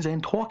writings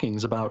and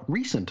talkings about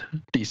recent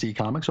DC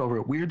Comics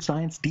over at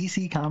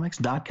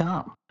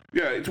WeirdScienceDCComics.com.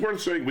 Yeah, it's worth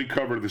saying we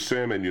cover the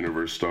Sandman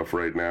Universe stuff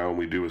right now, and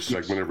we do a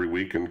segment every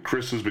week, and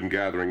Chris has been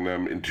gathering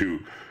them into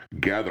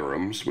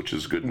Gatherums, which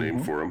is a good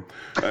name for them,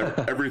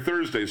 every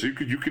Thursday. So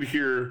you could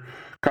hear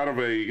kind of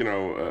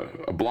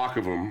a block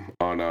of them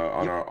on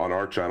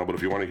our channel. But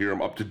if you want to hear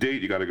them up to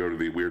date, you got to go to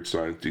the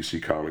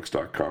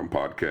WeirdScienceDCComics.com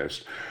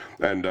podcast,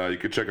 and you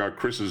can check out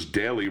Chris's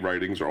daily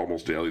writings, or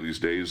almost daily these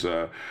days.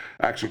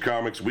 Action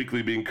Comics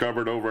Weekly being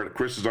covered over at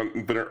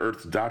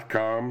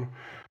Chris'sOnInfiniteEarth.com.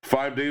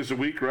 5 days a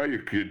week, right?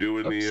 You're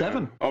doing the...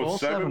 7. All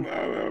 7?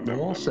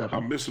 All 7.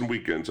 I'm missing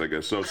weekends, I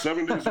guess. So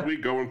 7 days a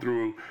week, going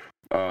through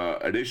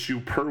an issue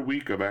per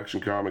week of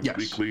Action Comics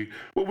Weekly.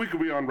 What week are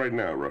we on right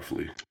now,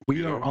 roughly?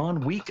 We are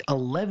on week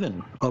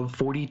 11 of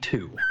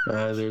 42.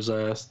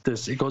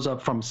 It goes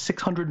up from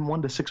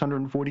 601 to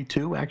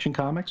 642 Action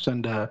Comics,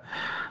 and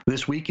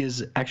this week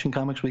is Action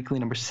Comics Weekly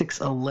number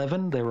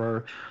 611. There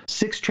are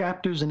 6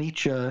 chapters in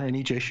each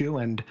issue,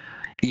 and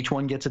each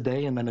one gets a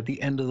day, and then at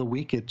the end of the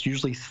week, it's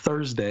usually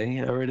Thursday,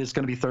 or it is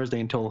going to be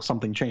Thursday until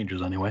something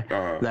changes anyway,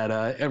 that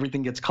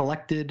everything gets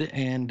collected,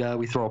 and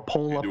we throw a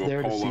poll up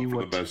there to see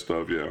what the best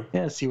of,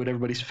 see what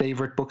everybody's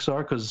favorite books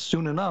are, because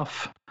soon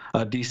enough,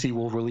 DC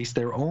will release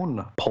their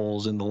own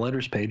polls in the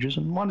letters pages,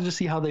 and wanted to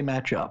see how they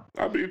match up.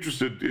 I'd be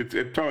interested.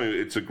 Telling you,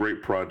 it's a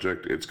great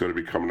project. It's going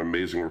to become an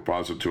amazing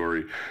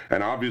repository,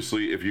 and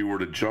obviously, if you were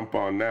to jump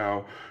on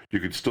now, you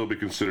could still be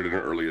considered an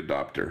early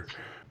adopter,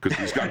 because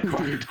he's got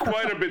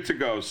quite a bit to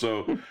go.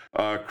 So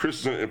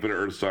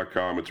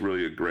Chris'sOnInfiniteEarths.com, it's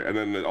really a great... And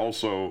then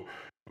also,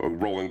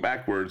 rolling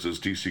backwards, is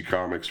DC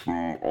Comics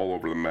from all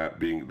over the map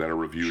that are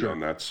reviewed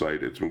on that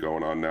site. It's been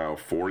going on now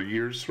 4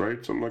 years,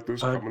 right? Something like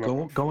this?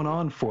 Going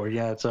on for,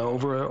 it's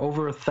over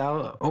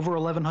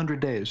 1,100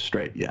 days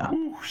straight,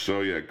 Ooh,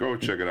 so, go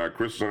check it out,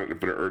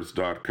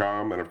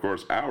 Chris'sOnInfiniteEarths.com. And, of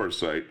course, our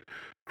site,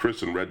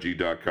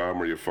 ChrisandReggie.com,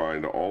 where you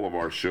find all of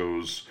our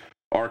shows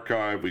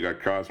archive. We got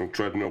Cosmic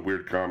Treadmill,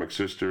 Weird Comic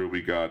Sister.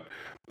 We got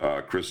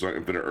Chris on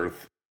Infinite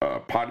Earth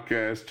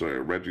podcast,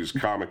 Reggie's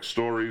Comic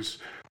Stories.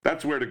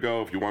 That's where to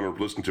go if you want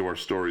to listen to our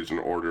stories in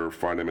order,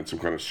 find them in some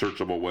kind of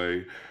searchable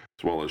way,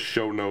 as well as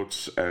show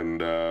notes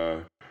and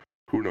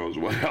who knows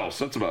what else.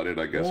 That's about it,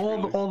 I guess.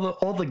 All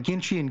the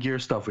Ginchi and Gear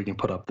stuff we can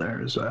put up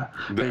there is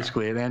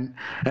basically it. And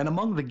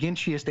among the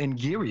Ginchiest and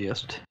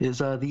Geariest is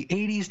the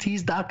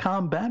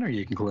 80stees.com banner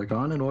you can click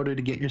on in order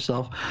to get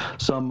yourself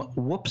some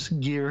Whoops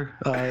gear.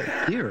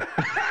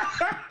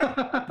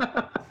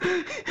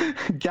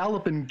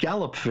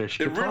 Gallop fish.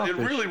 It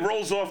really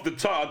rolls off the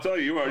tongue. I'll tell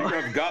you, you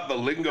have got the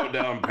lingo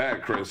down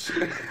pat, Chris.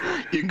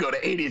 You can go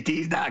to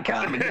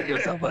 80stees.com and get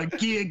yourself a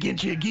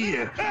Ginchi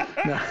gear.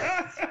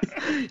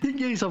 You can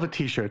get yourself a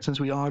t-shirt, since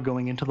we are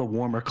going into the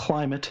warmer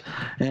climate,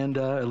 and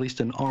at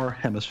least in our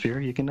hemisphere,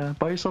 you can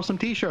buy yourself some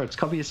t-shirts,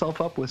 cover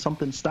yourself up with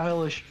something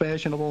stylish,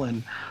 fashionable,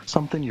 and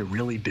something you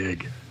really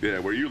dig. Yeah,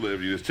 where you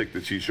live, you just take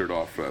the t-shirt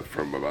off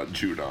from about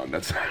June on.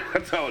 That's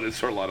how it is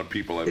for a lot of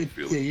people, I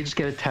feel. Yeah, you just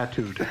get it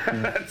tattooed.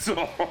 That's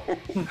all.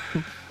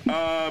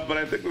 But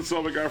I think that's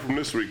all we got from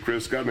this week,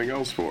 Chris. Got anything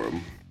else for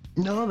him?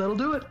 No, that'll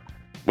do it.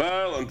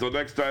 Well, until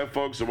next time,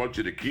 folks, I want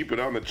you to keep it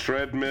on the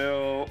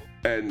treadmill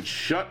and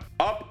shut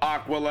up,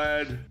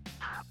 Aqualad.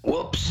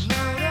 Whoops.